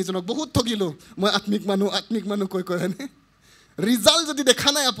নকৰিম নিজনক বহুত ঠগিলোঁ মই আত্মিক মানুহ কৈ হয়নে ৰিজাল্ট যদি দেখা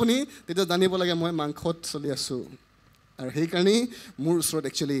নাই আপুনি তেতিয়া জানিব লাগে মই মাংসত চলি আছোঁ আৰু সেইকাৰণেই মোৰ ওচৰত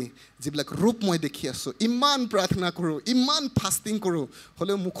একচুৱেলি যিবিলাক ৰূপ মই দেখি আছোঁ ইমান প্ৰাৰ্থনা কৰোঁ ইমান ফাষ্টিং কৰোঁ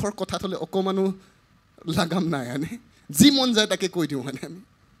হ'লেও মুখৰ কথাত হ'লে অকণমানো লাগাম নাই হয়নে যি মন যায় তাকে কৈ দিওঁ মানে আমি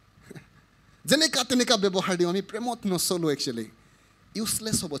যেনেকা তেনেকা ব্যৱহাৰ দিওঁ আমি প্ৰেমত নচলোঁ একচুৱেলি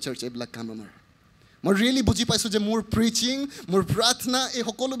ইউজলেছ হ'ব চাৰ্চ এইবিলাক কাম আমাৰ মই ৰিয়েলি বুজি পাইছোঁ যে মোৰ প্ৰিচিং মোৰ প্ৰাৰ্থনা এই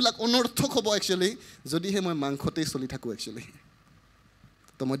সকলোবিলাক অনৰ্থক হ'ব একচুৱেলি যদিহে মই মাংসতেই চলি থাকোঁ একচুৱেলি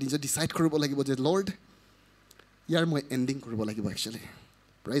তো মই নিজে ডিচাইড কৰিব লাগিব যে লৰ্ড ইয়াৰ মই এণ্ডিং কৰিব লাগিব actually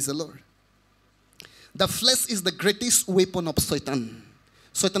prize the lord the flash is the greatest weapon of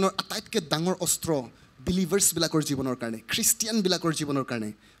ছয়তানৰ আটাইতকৈ ডাঙৰ অস্ত্ৰ বিলিভাৰ্ছবিলাকৰ জীৱনৰ কাৰণে খ্ৰীষ্টিয়ানবিলাকৰ জীৱনৰ কাৰণে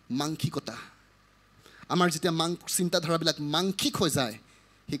মাংসিকতা আমাৰ যেতিয়া চিন্তাধাৰাবিলাক মাংসিক হৈ যায়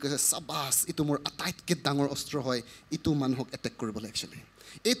সি কৈছে চাবাছ এইটো মোৰ আটাইতকৈ ডাঙৰ অস্ত্ৰ হয় এইটো মানুহক এটেক কৰিবলৈ একচুৱেলি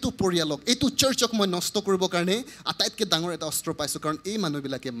এইটো পৰিয়ালক এইটো চাৰ্চক মই নষ্ট কৰিবৰ কাৰণে আটাইতকৈ ডাঙৰ এটা অস্ত্ৰ পাইছোঁ কাৰণ এই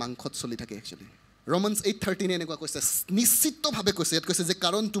মানুহবিলাকে মাংসত চলি থাকে একচুৱেলি Romans 8:13 এনেকুৱা কৈছে নিশ্চিতভাৱে কৈছে ইয়াত কৈছে যে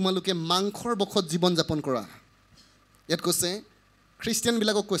কাৰণ তোমালোকে মাংসৰ বশত জীৱন যাপন কৰা ইয়াত কৈছে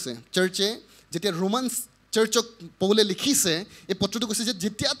খ্ৰীষ্টিয়ানবিলাকক কৈছে চাৰ্চে যেতিয়া ৰোমান্স চাৰ্চক পৌলে লিখিছে এই পত্ৰটো কৈছে যে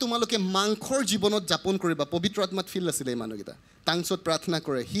যেতিয়া তোমালোকে মাংসৰ জীৱনত যাপন কৰিবা পবিত্ৰ আত্মাত ফিল আছিলে এই মানুহকেইটা টাংছত প্ৰাৰ্থনা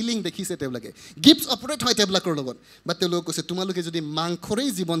কৰে হিলিং দেখিছে তেওঁলোকে গিফ্টছ অপাৰেট হয় তেওঁলোকৰ লগত বা তেওঁলোকে কৈছে তোমালোকে যদি মাংসৰেই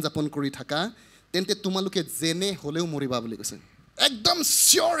জীৱন যাপন কৰি থাকা তেন্তে তোমালোকে যেনে হ'লেও মৰিবা বুলি কৈছে একদম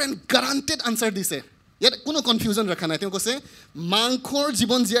চিয়'ৰ এণ্ড গাৰাণ্টেড আনচাৰ দিছে ইয়াত কোনো কনফিউজন ৰখা নাই তেওঁ কৈছে মাংসৰ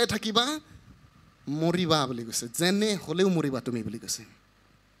জীৱন জীয়াই থাকিবা মৰিবা বুলি কৈছে যেনে হ'লেও মৰিবা তুমি বুলি কৈছে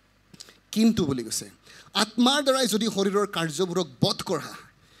কিন্তু বুলি কৈছে আত্মাৰ দ্বাৰাই যদি শৰীৰৰ কাৰ্যবোৰক বধ কৰা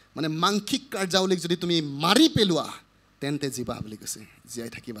মানে মাংসিক কাৰ্যাৱলীক যদি তুমি মাৰি পেলোৱা তেন্তে জীৱা বুলি কৈছে জীয়াই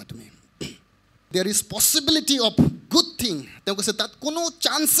থাকিবা তুমি there is possibility of good thing তেওঁ কৈছে তাত কোনো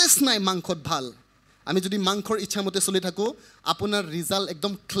চান্সেছ নাই মাংসত ভাল আমি যদি মাংসৰ ইচ্ছামতে চলি থাকোঁ আপোনাৰ ৰিজাল্ট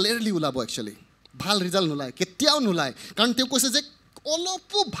একদম ক্লিয়াৰলি ওলাব একচুৱেলি ভাল ৰিজাল্ট নোলায় কেতিয়াও নোলায় কাৰণ তেওঁ কৈছে যে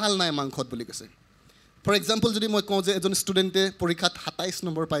অলপো ভাল নাই মাংসত বুলি কৈছে ফৰ এক্সাম্পল যদি মই কওঁ যে এজন ষ্টুডেণ্টে পৰীক্ষাত 27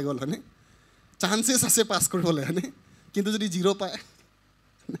 নম্বৰ পাই গ'ল হয়নে চান্সেছ আছে পাছ কৰিবলৈ হয়নে কিন্তু যদি 0 পায়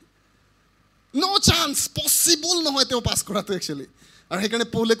ন' চান্স পচিবল নহয় তেওঁ পাছ কৰাটো একচুৱেলি আৰু সেইকাৰণে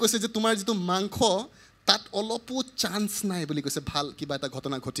পৌলে কৈছে যে তোমাৰ যিটো মাংস তাত অলপো চান্স নাই বুলি কৈছে ভাল কিবা এটা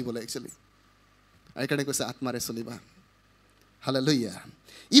ঘটনা ঘটিবলৈ একচুৱেলি আৰু সেইকাৰণে কৈছে আত্মাৰে চলিবা hallelujah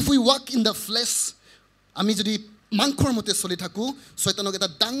if we walk in the flash আমি যদি মাংসৰ মতে চলি থাকোঁ ছয়তানক এটা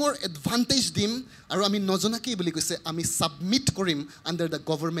ডাঙৰ এডভান্টেজ দিম আৰু আমি নজনাকেই বুলি কৈছে আমি ছাবমিট কৰিম আণ্ডাৰ দ্য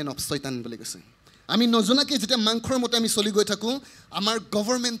গভৰ্ণমেণ্ট অফ ছয়তান বুলি কৈছে আমি নজনাকৈ যেতিয়া মাংসৰ মতে আমি চলি গৈ থাকোঁ আমাৰ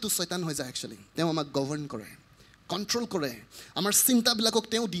গভৰ্ণমেণ্টটো ছয়তান হৈ যায় একচুৱেলি তেওঁ আমাক গভৰ্ণ কৰে কণ্ট্ৰল কৰে আমাৰ চিন্তাবিলাকক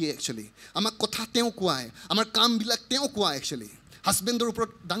তেওঁ দিয়ে একচুৱেলি আমাক কথা তেওঁ কোৱায় আমাৰ কামবিলাক তেওঁ কোৱায় একচুৱেলি হাজবেণ্ডৰ ওপৰত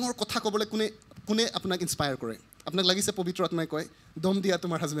ডাঙৰ কথা ক'বলৈ কোনে আপোনাক ইনস্পায়াৰ কৰে আপোনাক লাগিছে পবিত্ৰ আত্মাই কয় দম দিয়া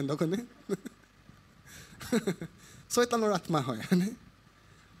তোমাৰ হাজবেণ্ডক হয়নে ছয়তানৰ আত্মা হয় হয়নে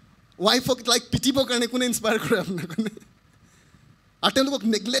ৱাইফক লাইক পিটিবৰ কাৰণে কোনে ইনস্পায়াৰ কৰে আপোনাক হয়নে আৰু তেওঁলোকক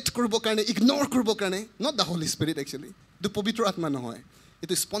নেগলেক্ট কৰিবৰ কাৰণে ইগন'ৰ কৰিবৰ কাৰণে not the Holi spirit actually এইটো পবিত্ৰ আত্মা নহয়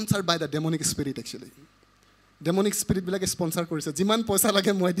এইটো sponsor by the demonic spirit actually demonic স্পিৰিটবিলাকে sponsor কৰিছে যিমান পইচা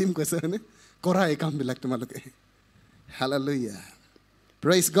লাগে মই দিম কৈছে হয়নে কৰা এই কামবিলাক তোমালোকে hallelujah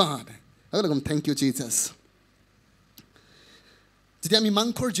praise god thank U Jesus যেতিয়া আমি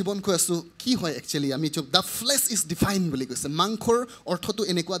মাংসৰ জীৱন কৈ আছোঁ কি হয় একচুৱেলি আমি দ্য ফ্লেছ ইজ ডিফাইন বুলি কৈছে মাংসৰ অৰ্থটো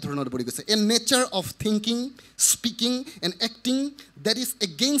এনেকুৱা ধৰণৰ বুলি কৈছে এ nature of thinking speaking and acting that is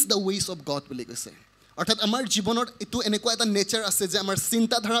against the ways of god বুলি কৈছে অৰ্থাৎ আমাৰ জীৱনত এইটো এনেকুৱা এটা নেচাৰ আছে যে আমাৰ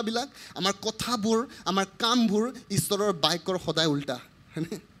চিন্তাধাৰাবিলাক আমাৰ কথাবোৰ আমাৰ কামবোৰ ঈশ্বৰৰ বাক্যৰ সদায় উল্টা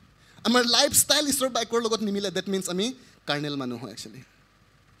হয়নে আমাৰ লাইফষ্টাইল ঈশ্বৰৰ বাক্যৰ লগত নিমিলে ডেট মিনছ আমি কাৰ্নেল মানুহ হয় একচুৱেলি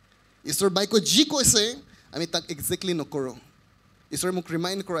ঈশ্বৰৰ বাক্য যি কৈছে আমি তাক একজেক্টলি নকৰোঁ ঈশ্বৰে মোক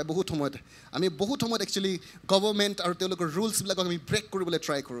ৰিমাইণ্ড কৰায় বহুত সময়ত আমি বহুত সময়ত একচুৱেলি গভৰ্ণমেণ্ট আৰু তেওঁলোকৰ ৰুলছবিলাকক আমি ব্ৰেক কৰিবলৈ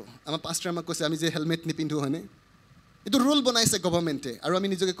ট্ৰাই কৰোঁ আমাৰ পাষ্টাৰে আমাক কৈছে আমি যে হেলমেট নিপিন্ধোঁ হয়নে এইটো ৰুল বনাইছে গভৰ্ণমেণ্টে আৰু আমি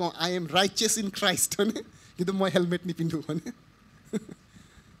নিজকে কওঁ আই এম ৰাইচিয়াছ ইন ক্ৰাইষ্ট হয়নে কিন্তু মই হেলমেট নিপিন্ধোঁ হয়নে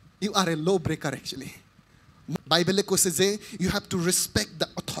ইউ আৰ এ ল' ব্ৰেকাৰ একচুৱেলি বাইবেলে কৈছে যে U have to respect the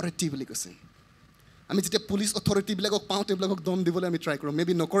authority বুলি কৈছে আমি যেতিয়া পুলিচ অথৰিটিবিলাকক পাওঁ তেওঁলোকক দম দিবলৈ আমি ট্ৰাই কৰোঁ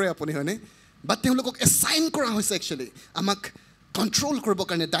মেবি নকৰে আপুনি হয়নে বাট তেওঁলোকক এছাইন কৰা হৈছে একচুৱেলি আমাক কণ্ট্ৰল কৰিবৰ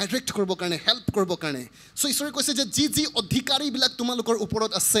কাৰণে ডাইৰেক্ট কৰিবৰ কাৰণে হেল্প কৰিবৰ কাৰণে চ' ঈশ্বৰে কৈছে যে যি অধিকাৰীবিলাক তোমালোকৰ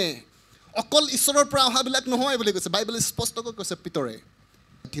ওপৰত আছে অকল ঈশ্বৰৰ পৰা অহাবিলাক নহয় বুলি কৈছে বাইবেলে স্পষ্টকৈ কৈছে পিতৰে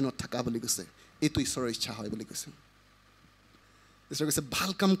দিনত থকা বুলি কৈছে এইটো ঈশ্বৰৰ ইচ্ছা হয় বুলি কৈছে ঈশ্বৰে কৈছে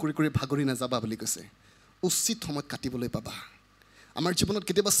ভাল কাম কৰি কৰি ভাগৰি নাযাবা বুলি কৈছে উচিত সময়ত কাটিবলৈ পাবা আমাৰ জীৱনত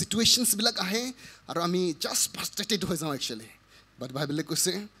কেতিয়াবা চিটুৱেশ্যনছবিলাক আহে আৰু আমি জাষ্ট ফ্ৰাষ্ট্ৰেটেড হৈ যাওঁ একচুৱেলি বাট বাইবেলে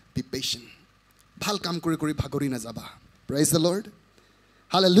কৈছে বি পেচেণ্ট ভাল কাম কৰি কৰি ভাগৰি নাযাবা প্ৰেইজ দ্য লৰ্ড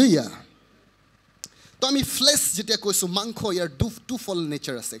হালেলুয়া তো আমি ফ্লেছ যেতিয়া কৈছোঁ মাংস ইয়াৰ টু ফল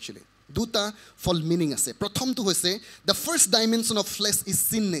নেচাৰ আছে একচুৱেলি দুটা ফল মিনিং আছে প্ৰথমটো হৈছে the first dimension of flash is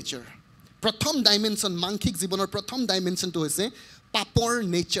চিন নেচাৰ প্ৰথম ডাইমেনশ্যন মাংসিক জীৱনৰ প্ৰথম ডাইমেনশ্যনটো হৈছে পাপৰ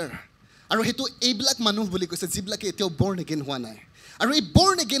নেচাৰ আৰু সেইটো এইবিলাক মানুহ বুলি কৈছে যিবিলাকে এতিয়াও বৰ্ণ এগেইন হোৱা নাই আৰু এই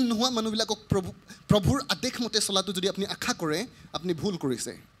বৰ্ণ এগেইন নোহোৱা মানুহবিলাকক প্ৰভুৰ আদেশ মতে চলাটো যদি আপুনি আশা কৰে আপুনি ভুল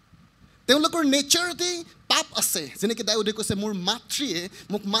কৰিছে তেওঁলোকৰ নেচাৰতেই পাপ আছে যেনেকৈ দাউদে কৈছে মোৰ মাতৃয়ে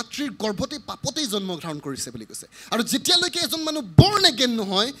মোক মাতৃৰ গৰ্ভতেই পাপতেই জন্মগ্ৰহণ কৰিছে বুলি কৈছে আৰু যেতিয়ালৈকে এজন মানুহ বৰ্ণ এগেইন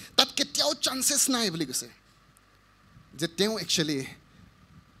নহয় তাত কেতিয়াও চান্সেছ নাই বুলি কৈছে যে তেওঁ একচুৱেলি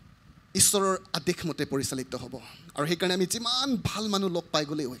ঈশ্বৰৰ আদেশ মতে পৰিচালিত হ'ব আৰু সেইকাৰণে আমি যিমান ভাল মানুহ লগ পাই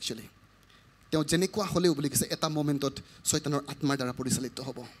গ'লেও একচুৱেলি তেওঁ যেনেকুৱা হ'লেও বুলি কৈছে এটা মমেণ্টত শয়তানৰ আত্মাৰ দ্বাৰা পৰিচালিত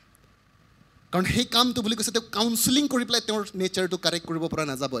হ'ব কাৰণ সেই কামটো বুলি কৈছে তেওঁ কাউন্সেলিং কৰি পেলাই তেওঁৰ নেচাৰটো কাৰেক্ট কৰিব পৰা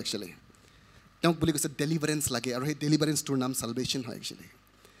নাযাব একচুৱেলি তেওঁক বুলি কৈছে ডেলিভাৰেঞ্চ লাগে আৰু সেই ডেলিভাৰেঞ্চটোৰ নাম চালভেশ্যন হয় একচুৱেলি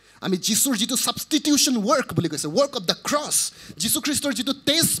আমি যীশুৰ যিটো ছাবষ্টিটিউশ্যন ৱৰ্ক বুলি কৈছে ৱৰ্ক অফ দ্য ক্ৰছ যীশুখ্ৰীষ্টৰ যিটো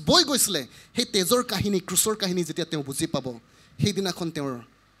তেজ বৈ গৈছিলে সেই তেজৰ কাহিনী ক্ৰুচৰ কাহিনী যেতিয়া তেওঁ বুজি পাব সেইদিনাখন তেওঁৰ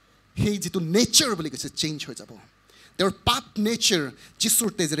সেই যিটো নেচাৰ বুলি কৈছে চেঞ্জ হৈ যাব তেওঁৰ পাপ নেচাৰ যীশুৰ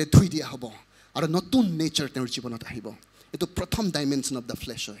তেজেৰে ধুই দিয়া হ'ব আৰু নতুন নেচাৰ তেওঁৰ জীৱনত আহিব এইটো প্ৰথম ডাইমেনশ্যন অফ দ্য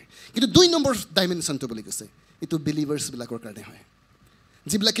ফ্লেছ হয় কিন্তু 2 নম্বৰ ডাইমেনশ্যনটো বুলি কৈছে এইটো বিলিভাৰ্ছবিলাকৰ কাৰণে হয়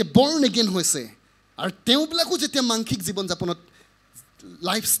যিবিলাকে বৰ্ণ এগেইন হৈছে আৰু তেওঁবিলাকো যেতিয়া মাংসিক জীৱন যাপনত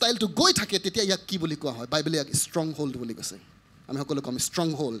লাইফষ্টাইলটো গৈ থাকে তেতিয়া ইয়াক কি বুলি কোৱা হয় বাইবেলে ইয়াক ষ্ট্ৰং হোল্ড বুলি কৈছে আমি সকলো কম ষ্ট্ৰং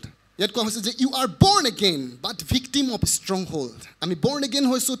হোল্ড ইয়াত কোৱা হৈছে যে ইউ আৰ বৰ্ণ again but victim of strong hold আমি বৰ্ণ এগেইন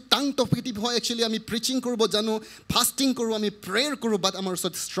হৈছোঁ টাং টপিটিভ হয় একচুৱেলি আমি প্ৰিচিং কৰিব জানো ফাষ্টিং কৰোঁ আমি প্ৰেয়াৰ কৰোঁ বাট আমাৰ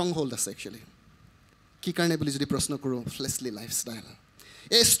ওচৰত ষ্ট্ৰং হোল্ড আছে একচুৱেলি কি কাৰণে বুলি যদি প্ৰশ্ন কৰোঁ ফ্লেছলি লাইফষ্টাইল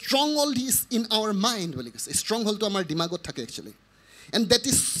এই strong hold is in hour mind বুলি কৈছে ষ্ট্ৰং হোল্ডটো আমাৰ দিমাগত থাকে actually and that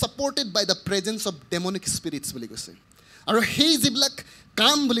is supported by the presence of demonic Spirits বুলি কৈছে আৰু সেই যিবিলাক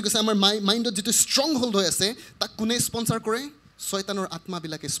কাম বুলি কৈছে আমাৰ মাইণ্ডত যিটো ষ্ট্ৰং হোল্ড হৈ আছে তাক কোনে স্পনচাৰ কৰে শয়তানৰ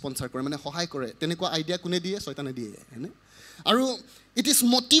আত্মাবিলাকে স্পনচাৰ কৰে মানে সহায় কৰে তেনেকুৱা আইডিয়া কোনে দিয়ে শয়তানে দিয়ে হয়নে আৰু ইট ইজ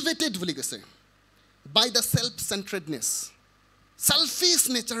মটিভেটেড বুলি কৈছে বাই দ্য ছেল্ফ চেণ্ট্ৰেডনেছ ছেলফিছ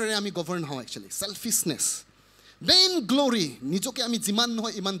নেচাৰেৰে আমি গভৰ্ণ হওঁ একচুৱেলি ছেলফিছনেছ ভেইন গ্ল'ৰি নিজকে আমি যিমান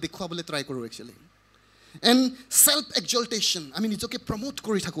নহয় ইমান দেখুৱাবলৈ ট্ৰাই কৰোঁ একচুৱেলি এণ্ড ছেল্ফ এক্সল্টেশ্যন আমি নিজকে প্ৰমোট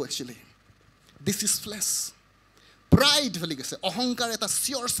কৰি থাকোঁ actually this is flash pride বুলি কৈছে অহংকাৰ এটা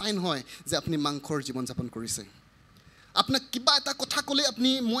চিয়'ৰ চাইন হয় যে আপুনি মাংসৰ জীৱন যাপন কৰিছে আপোনাক কিবা এটা কথা ক'লে আপুনি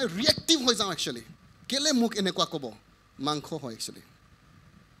মই ৰিয়েক্টিভ হৈ যাওঁ একচুৱেলি কেলৈ মোক এনেকুৱা ক'ব মাংস হয় একচুৱেলি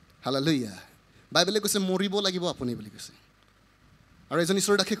হালেলুয়া বাইবেলে কৈছে মৰিব লাগিব আপুনি বুলি কৈছে আৰু এজন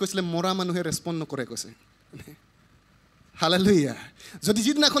ঈশ্বৰৰ দাসে কৈছিলে মৰা মানুহে ৰেছপণ্ড নকৰে কৈছে হালেলুয়া যদি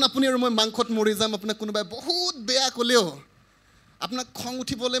যিদিনাখন আপুনি আৰু মই মাংসত মৰি যাম আপোনাক কোনোবাই বহুত বেয়া ক'লেও আপোনাক খং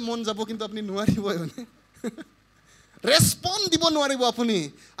উঠিবলৈ মন যাব কিন্তু আপুনি নোৱাৰিবই মানে ৰেছপণ্ড দিব নোৱাৰিব আপুনি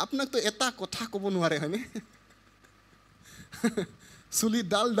আপোনাকতো এটা কথা ক'ব নোৱাৰে হয়নে চুলি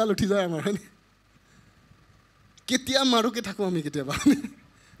ডাল উঠি যায় আমাৰ হয়নে কেতিয়া মাৰোকে থাকোঁ আমি কেতিয়াবা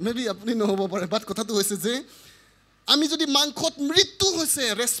মেবি আপুনি নহ'ব পাৰে বাট কথাটো হৈছে যে আমি যদি মাংসত মৃত্যু হৈছে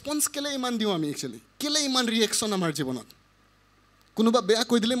ৰেছপন্স কেলৈ ইমান দিওঁ আমি একচুৱেলি কেলৈ ইমান ৰিয়েকশ্যন আমাৰ জীৱনত কোনোবা বেয়া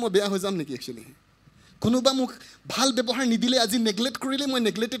কৈ দিলে মই বেয়া হৈ যাম নেকি একচুৱেলি কোনোবা মোক ভাল ব্যৱহাৰ নিদিলে আজি নেগলেক্ট কৰিলে মই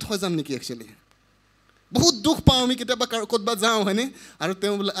নেগলেক্টেড হৈ যাম নেকি একচুৱেলি বহুত দুখ পাওঁ আমি কেতিয়াবা ক'ৰবাত যাওঁ হয়নে আৰু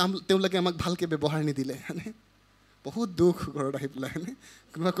তেওঁলোকে আমাক ভালকৈ ব্যৱহাৰ নিদিলে হয়নে বহুত দুখ ঘৰত আহি পেলাই হয়নে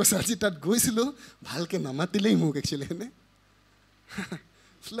কোনোবা কৈছে আজি তাত গৈছিলোঁ ভালকৈ নামাতিলেই মোক একচুৱেলি হয়নে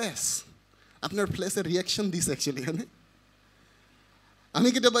ফ্লেছ আপোনাৰ ফ্লেছে ৰিয়েকশ্যন দিছে একচুৱেলি হয়নে আমি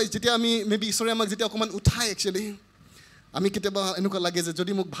কেতিয়াবা যেতিয়া আমি মেবি ঈশ্বৰে আমাক যেতিয়া অকণমান উঠাই একচুৱেলি আমি কেতিয়াবা এনেকুৱা লাগে যে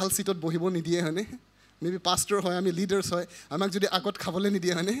যদি মোক ভাল ছিটত বহিব নিদিয়ে হয়নে মেবি পাষ্টাৰ হয় আমি লিডাৰ্ছ হয় আমাক যদি আগত খাবলৈ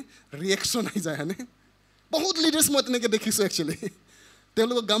নিদিয়ে হয়নে ৰিয়েকশ্যন আহি যায় হয়নে বহুত লিডাৰ্ছ মই তেনেকৈ দেখিছোঁ একচুৱেলি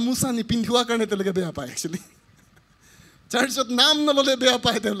তেওঁলোকক গামোচা নিপিন্ধোৱাৰ কাৰণে তেওঁলোকে বেয়া পায় একচুৱেলি চাৰ্চত নাম নল'লে বেয়া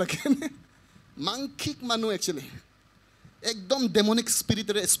পায় তেওঁলোকে মাংসিক মানুহ একচুৱেলি একদম ডেমনিক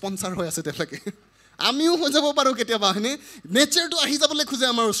স্পিৰিটেৰে স্পনচাৰ হৈ আছে তেওঁলোকে আমিও হৈ যাব পাৰোঁ কেতিয়াবা হয়নে নেচাৰটো আহি যাবলৈ খোজে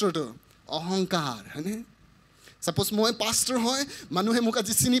আমাৰ ওচৰতো অহংকাৰ হয়নে সাপোজ মই পাষ্টাৰ হয় মানুহে মোক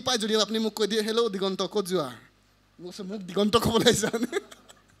আজি চিনি পায় যদি আপুনি মোক কৈ দিয়ে হেল্ল' দিগন্ত ক'ত যোৱা মোক দিগন্ত ক'বলৈ যানে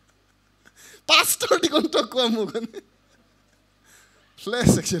পাষ্টাৰ দিগন্ত কোৱা মোক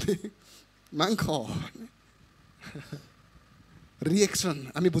ফ্লেছ একচুৱেলি মাংস ৰিয়েকশ্যন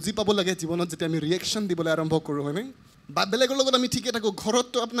আমি বুজি পাব লাগে জীৱনত যেতিয়া আমি ৰিয়েকশ্যন দিবলৈ আৰম্ভ কৰোঁ হয়নে বা বেলেগৰ লগত আমি ঠিকে থাকোঁ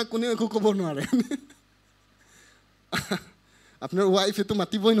ঘৰততো আপোনাক কোনেও একো ক'ব নোৱাৰে আপোনাৰ ৱাইফেতো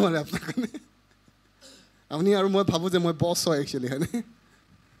মাতিবই নোৱাৰে আপোনাক আপুনি আৰু মই ভাবোঁ যে মই বছ হয় একচুৱেলি হয়নে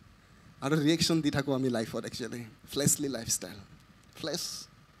আৰু ৰিয়েকশ্যন দি থাকোঁ আমি লাইফত একচুৱেলি ফ্লেছলি লাইফষ্টাইল ফ্লেছ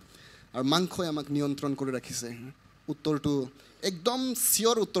আৰু মাংসই আমাক নিয়ন্ত্ৰণ কৰি ৰাখিছে উত্তৰটো একদম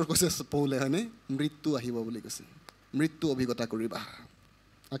চিয়'ৰ উত্তৰ কৈছে পৌলে হয়নে মৃত্যু আহিব বুলি কৈছে মৃত্যু অভিজ্ঞতা কৰিবা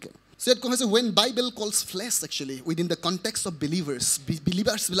অ'কে চ' ইয়াত কোৱা হৈছে when Bible calls flash actually within the context of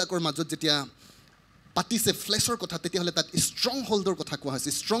বিলিভাৰ্ছবিলাকৰ মাজত যেতিয়া পাতিছে ফ্লেছৰ কথা তেতিয়াহ'লে তাত ষ্ট্ৰং হোল্ডৰ কথা কোৱা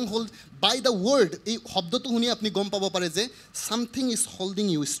হৈছে strong hold by the word এই শব্দটো শুনি আপুনি গম পাব পাৰে যে something is holding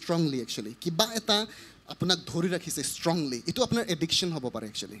U strongly actually কিবা এটা আপোনাক ধৰি ৰাখিছে ষ্ট্ৰংলি এইটো আপোনাৰ এডিকশ্যন হ'ব পাৰে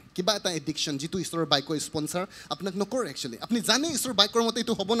একচুৱেলি কিবা এটা এডিকশ্যন যিটো ঈশ্বৰৰ বাইকৰ স্পনচাৰ আপোনাক নকৰে একচুৱেলি আপুনি জানে ঈশ্বৰৰ বাইকৰ মতে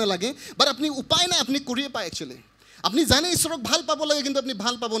এইটো হ'ব নালাগে বাট আপুনি উপায় নাই আপুনি কৰিয়ে পায় একচুৱেলি আপুনি জানে ঈশ্বৰক ভাল পাব লাগে কিন্তু আপুনি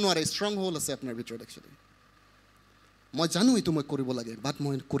ভাল পাব নোৱাৰে ষ্ট্ৰং হোল্ড আছে আপোনাৰ ভিতৰত একচুৱেলি মই জানো এইটো মই কৰিব লাগে বাট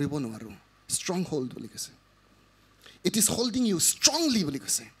মই কৰিব নোৱাৰোঁ ষ্ট্ৰং হোল্ড বুলি কৈছে it is holding U strongly বুলি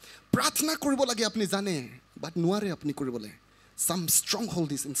কৈছে প্ৰাৰ্থনা কৰিব লাগে আপুনি জানে বাট নোৱাৰে আপুনি কৰিবলৈ some strong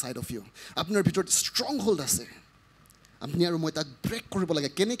hold is inside of you আপোনাৰ ভিতৰত ষ্ট্ৰং হোল্ড আছে আপুনি আৰু মই তাক ব্ৰেক কৰিব লাগে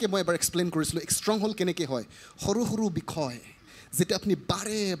কেনেকৈ মই এবাৰ এক্সপ্লেইন কৰিছিলোঁ ষ্ট্ৰং হোল্ড কেনেকৈ হয় সৰু সৰু বিষয় যেতিয়া আপুনি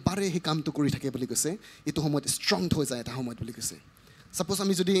বাৰে বাৰে সেই কামটো কৰি থাকে বুলি কৈছে এইটো সময়ত ষ্ট্ৰং হৈ যায় এটা সময়ত বুলি কৈছে সাপোজ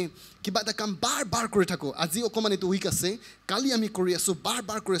আমি যদি কিবা এটা কাম বাৰ বাৰ কৰি থাকোঁ আজি অকণমান এইটো উইক আছে কালি আমি কৰি আছোঁ বাৰ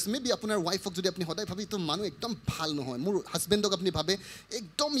বাৰ কৰি আছোঁ মেবি আপোনাৰ ৱাইফক যদি আপুনি সদায় ভাবি এইটো মানুহ একদম ভাল নহয় মোৰ হাজবেণ্ডক আপুনি ভাবে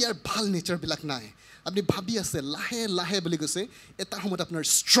একদম ইয়াৰ ভাল নেচাৰবিলাক নাই আপুনি ভাবি আছে লাহে লাহে বুলি কৈছে এটা সময়ত আপোনাৰ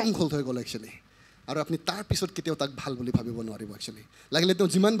ষ্ট্ৰং হোল্ড হৈ গ'ল একচুৱেলি আৰু আপুনি তাৰ পিছত কেতিয়াও তাক ভাল বুলি ভাবিব নোৱাৰিব একচুৱেলি লাগিলে তেওঁ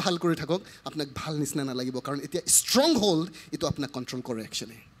যিমান ভাল কৰি থাকক আপোনাক ভাল নিচিনা নালাগিব কাৰণ এতিয়া ষ্ট্ৰং হোল্ড এইটো আপোনাক কণ্ট্ৰল কৰে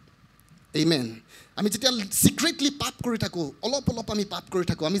একচুৱেলি Amen. আমি যেতিয়া সিক্ৰেটলি পাপ কৰি থাকোঁ অলপ অলপ আমি পাপ কৰি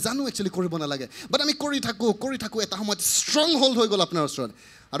থাকোঁ আমি জানো একচুৱেলি কৰিব নালাগে বাট আমি কৰি থাকোঁ এটা সময়ত ষ্ট্ৰং হোল্ড হৈ গ'ল আপোনাৰ ওচৰত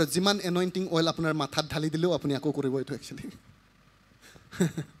আৰু যিমান এনইণ্টিং অইল আপোনাৰ মাথাত ঢালি দিলেও আপুনি আকৌ কৰিব এইটো একচুৱেলি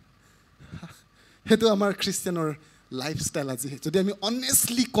সেইটো আমাৰ খ্ৰীষ্টিয়ানৰ লাইফষ্টাইল আজি যদি আমি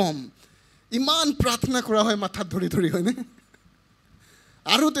অনেষ্টলি কম ইমান প্ৰাৰ্থনা কৰা হয় মাথাত ধৰি ধৰি হয়নে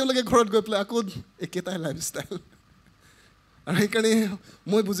আৰু তেওঁলোকে ঘৰত গৈ পেলাই আকৌ একেটাই লাইফষ্টাইল আৰু সেইকাৰণে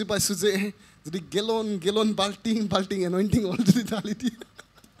মই বুজি পাইছোঁ যে যদি গেলন বাল্টিং এনইণ্টিং অইল যদি ঢালি দিয়ে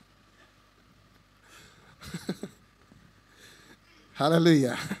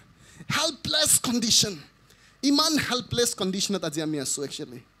হালেলুয়া হেল্পলেছ কণ্ডিশ্যন ইমান হেল্পলেছ কণ্ডিশ্যনত আজি আমি আছোঁ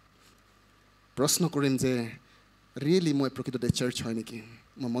একচুৱেলি প্ৰশ্ন কৰিম যে ৰিয়েলি মই প্ৰকৃততে চাৰ্চ হয় নেকি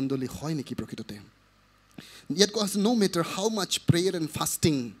মই মণ্ডলী হয় নেকি প্ৰকৃততে ইয়াত কোৱা হৈছে ন' matter how much prayer and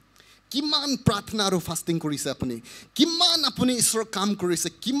fasting কিমান প্ৰাৰ্থনা আৰু ফাষ্টিং কৰিছে আপুনি কিমান আপুনি ঈশ্বৰৰ কাম কৰিছে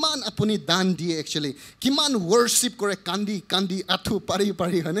কিমান আপুনি দান দিয়ে একচুৱেলি কিমান ৱৰ্শ্বিপ কৰে কান্দি আঁঠু পাৰি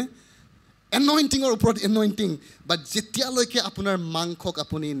হয়নে এনইণ্টিঙৰ ওপৰত এনইণ্টিং বাট যেতিয়ালৈকে আপোনাৰ মাংসক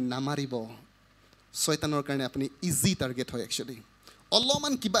আপুনি নামাৰিব ছয়তানৰ কাৰণে আপুনি ইজি টাৰ্গেট হয় একচুৱেলি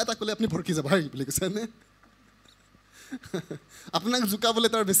অলপমান কিবা এটা ক'লে আপুনি ভৰকি যাব হাই বুলি কৈছে নে আপোনাক জোকাবলৈ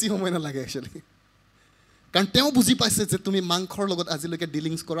তাৰ বেছি সময় নালাগে একচুৱেলি কাৰণ তেওঁ বুজি পাইছে যে তুমি মাংসৰ লগত আজিলৈকে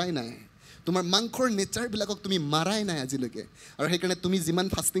ডিলিংছ কৰাই নাই তোমাৰ মাংসৰ নেচাৰবিলাকক তুমি মাৰাই নাই আজিলৈকে আৰু সেইকাৰণে তুমি যিমান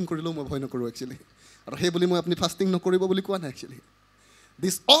ফাষ্টিং কৰিলেও মই ভয় নকৰোঁ একচুৱেলি আৰু সেই বুলি মই আপুনি ফাষ্টিং নকৰিব বুলি কোৱা নাই একচুৱেলি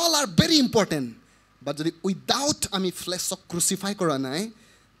দিছ অল আৰ ভেৰি ইম্পৰ্টেণ্ট বাট যদি উইদাউট আমি ফ্লেছক ক্ৰুচিফাই কৰা নাই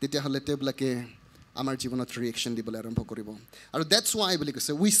তেতিয়াহ'লে তেওঁবিলাকে আমাৰ জীৱনত ৰিয়েকশ্যন দিবলৈ আৰম্ভ কৰিব আৰু ডেটছ ৱাই বুলি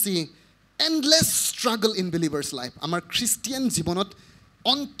কৈছে উই C endless struggle in believers life আমাৰ খ্ৰীষ্টিয়ান জীৱনত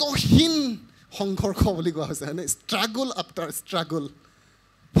অন্তহীন সংঘৰ্ষ বুলি কোৱা হৈছে হয়নে ষ্ট্ৰাগল আফটাৰ ষ্ট্ৰাগল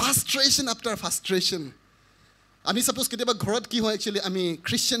ফ্ৰাষ্ট্ৰেশ্যন আফটাৰ ফ্ৰাষ্ট্ৰেশ্যন আমি ছাপ'জ কেতিয়াবা ঘৰত কি হয় একচুৱেলি আমি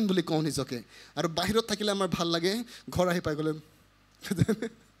খ্ৰীষ্টিয়ান বুলি কওঁ নিজকে আৰু বাহিৰত থাকিলে আমাৰ ভাল লাগে ঘৰ আহি পাই গ'লে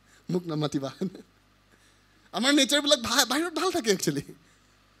মোক নামাতিবা আমাৰ নেচাৰবিলাক বাহিৰত ভাল থাকে একচুৱেলি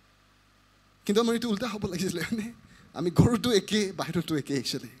কিন্তু আমাৰ এইটো উল্টা হ'ব লাগিছিলে হয়নে আমি ঘৰতো একেই বাহিৰতো একেই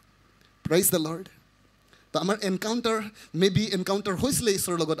একচুৱেলি প্ৰাইজ দ্য লৰ্ড তো আমাৰ এনকাউণ্টাৰ হৈছিলে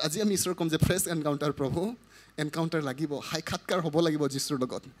ঈশ্বৰৰ লগত আজি আমি ঈশ্বৰৰ ক'ম যে ফ্ৰেছ এনকাউণ্টাৰ প্ৰভু এনকাউণ্টাৰ লাগিব সাক্ষাৎকাৰ হ'ব লাগিব যীশুৰ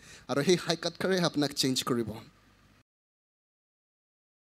লগত আৰু সেই সাক্ষাৎকাৰে আপোনাক চেঞ্জ কৰিব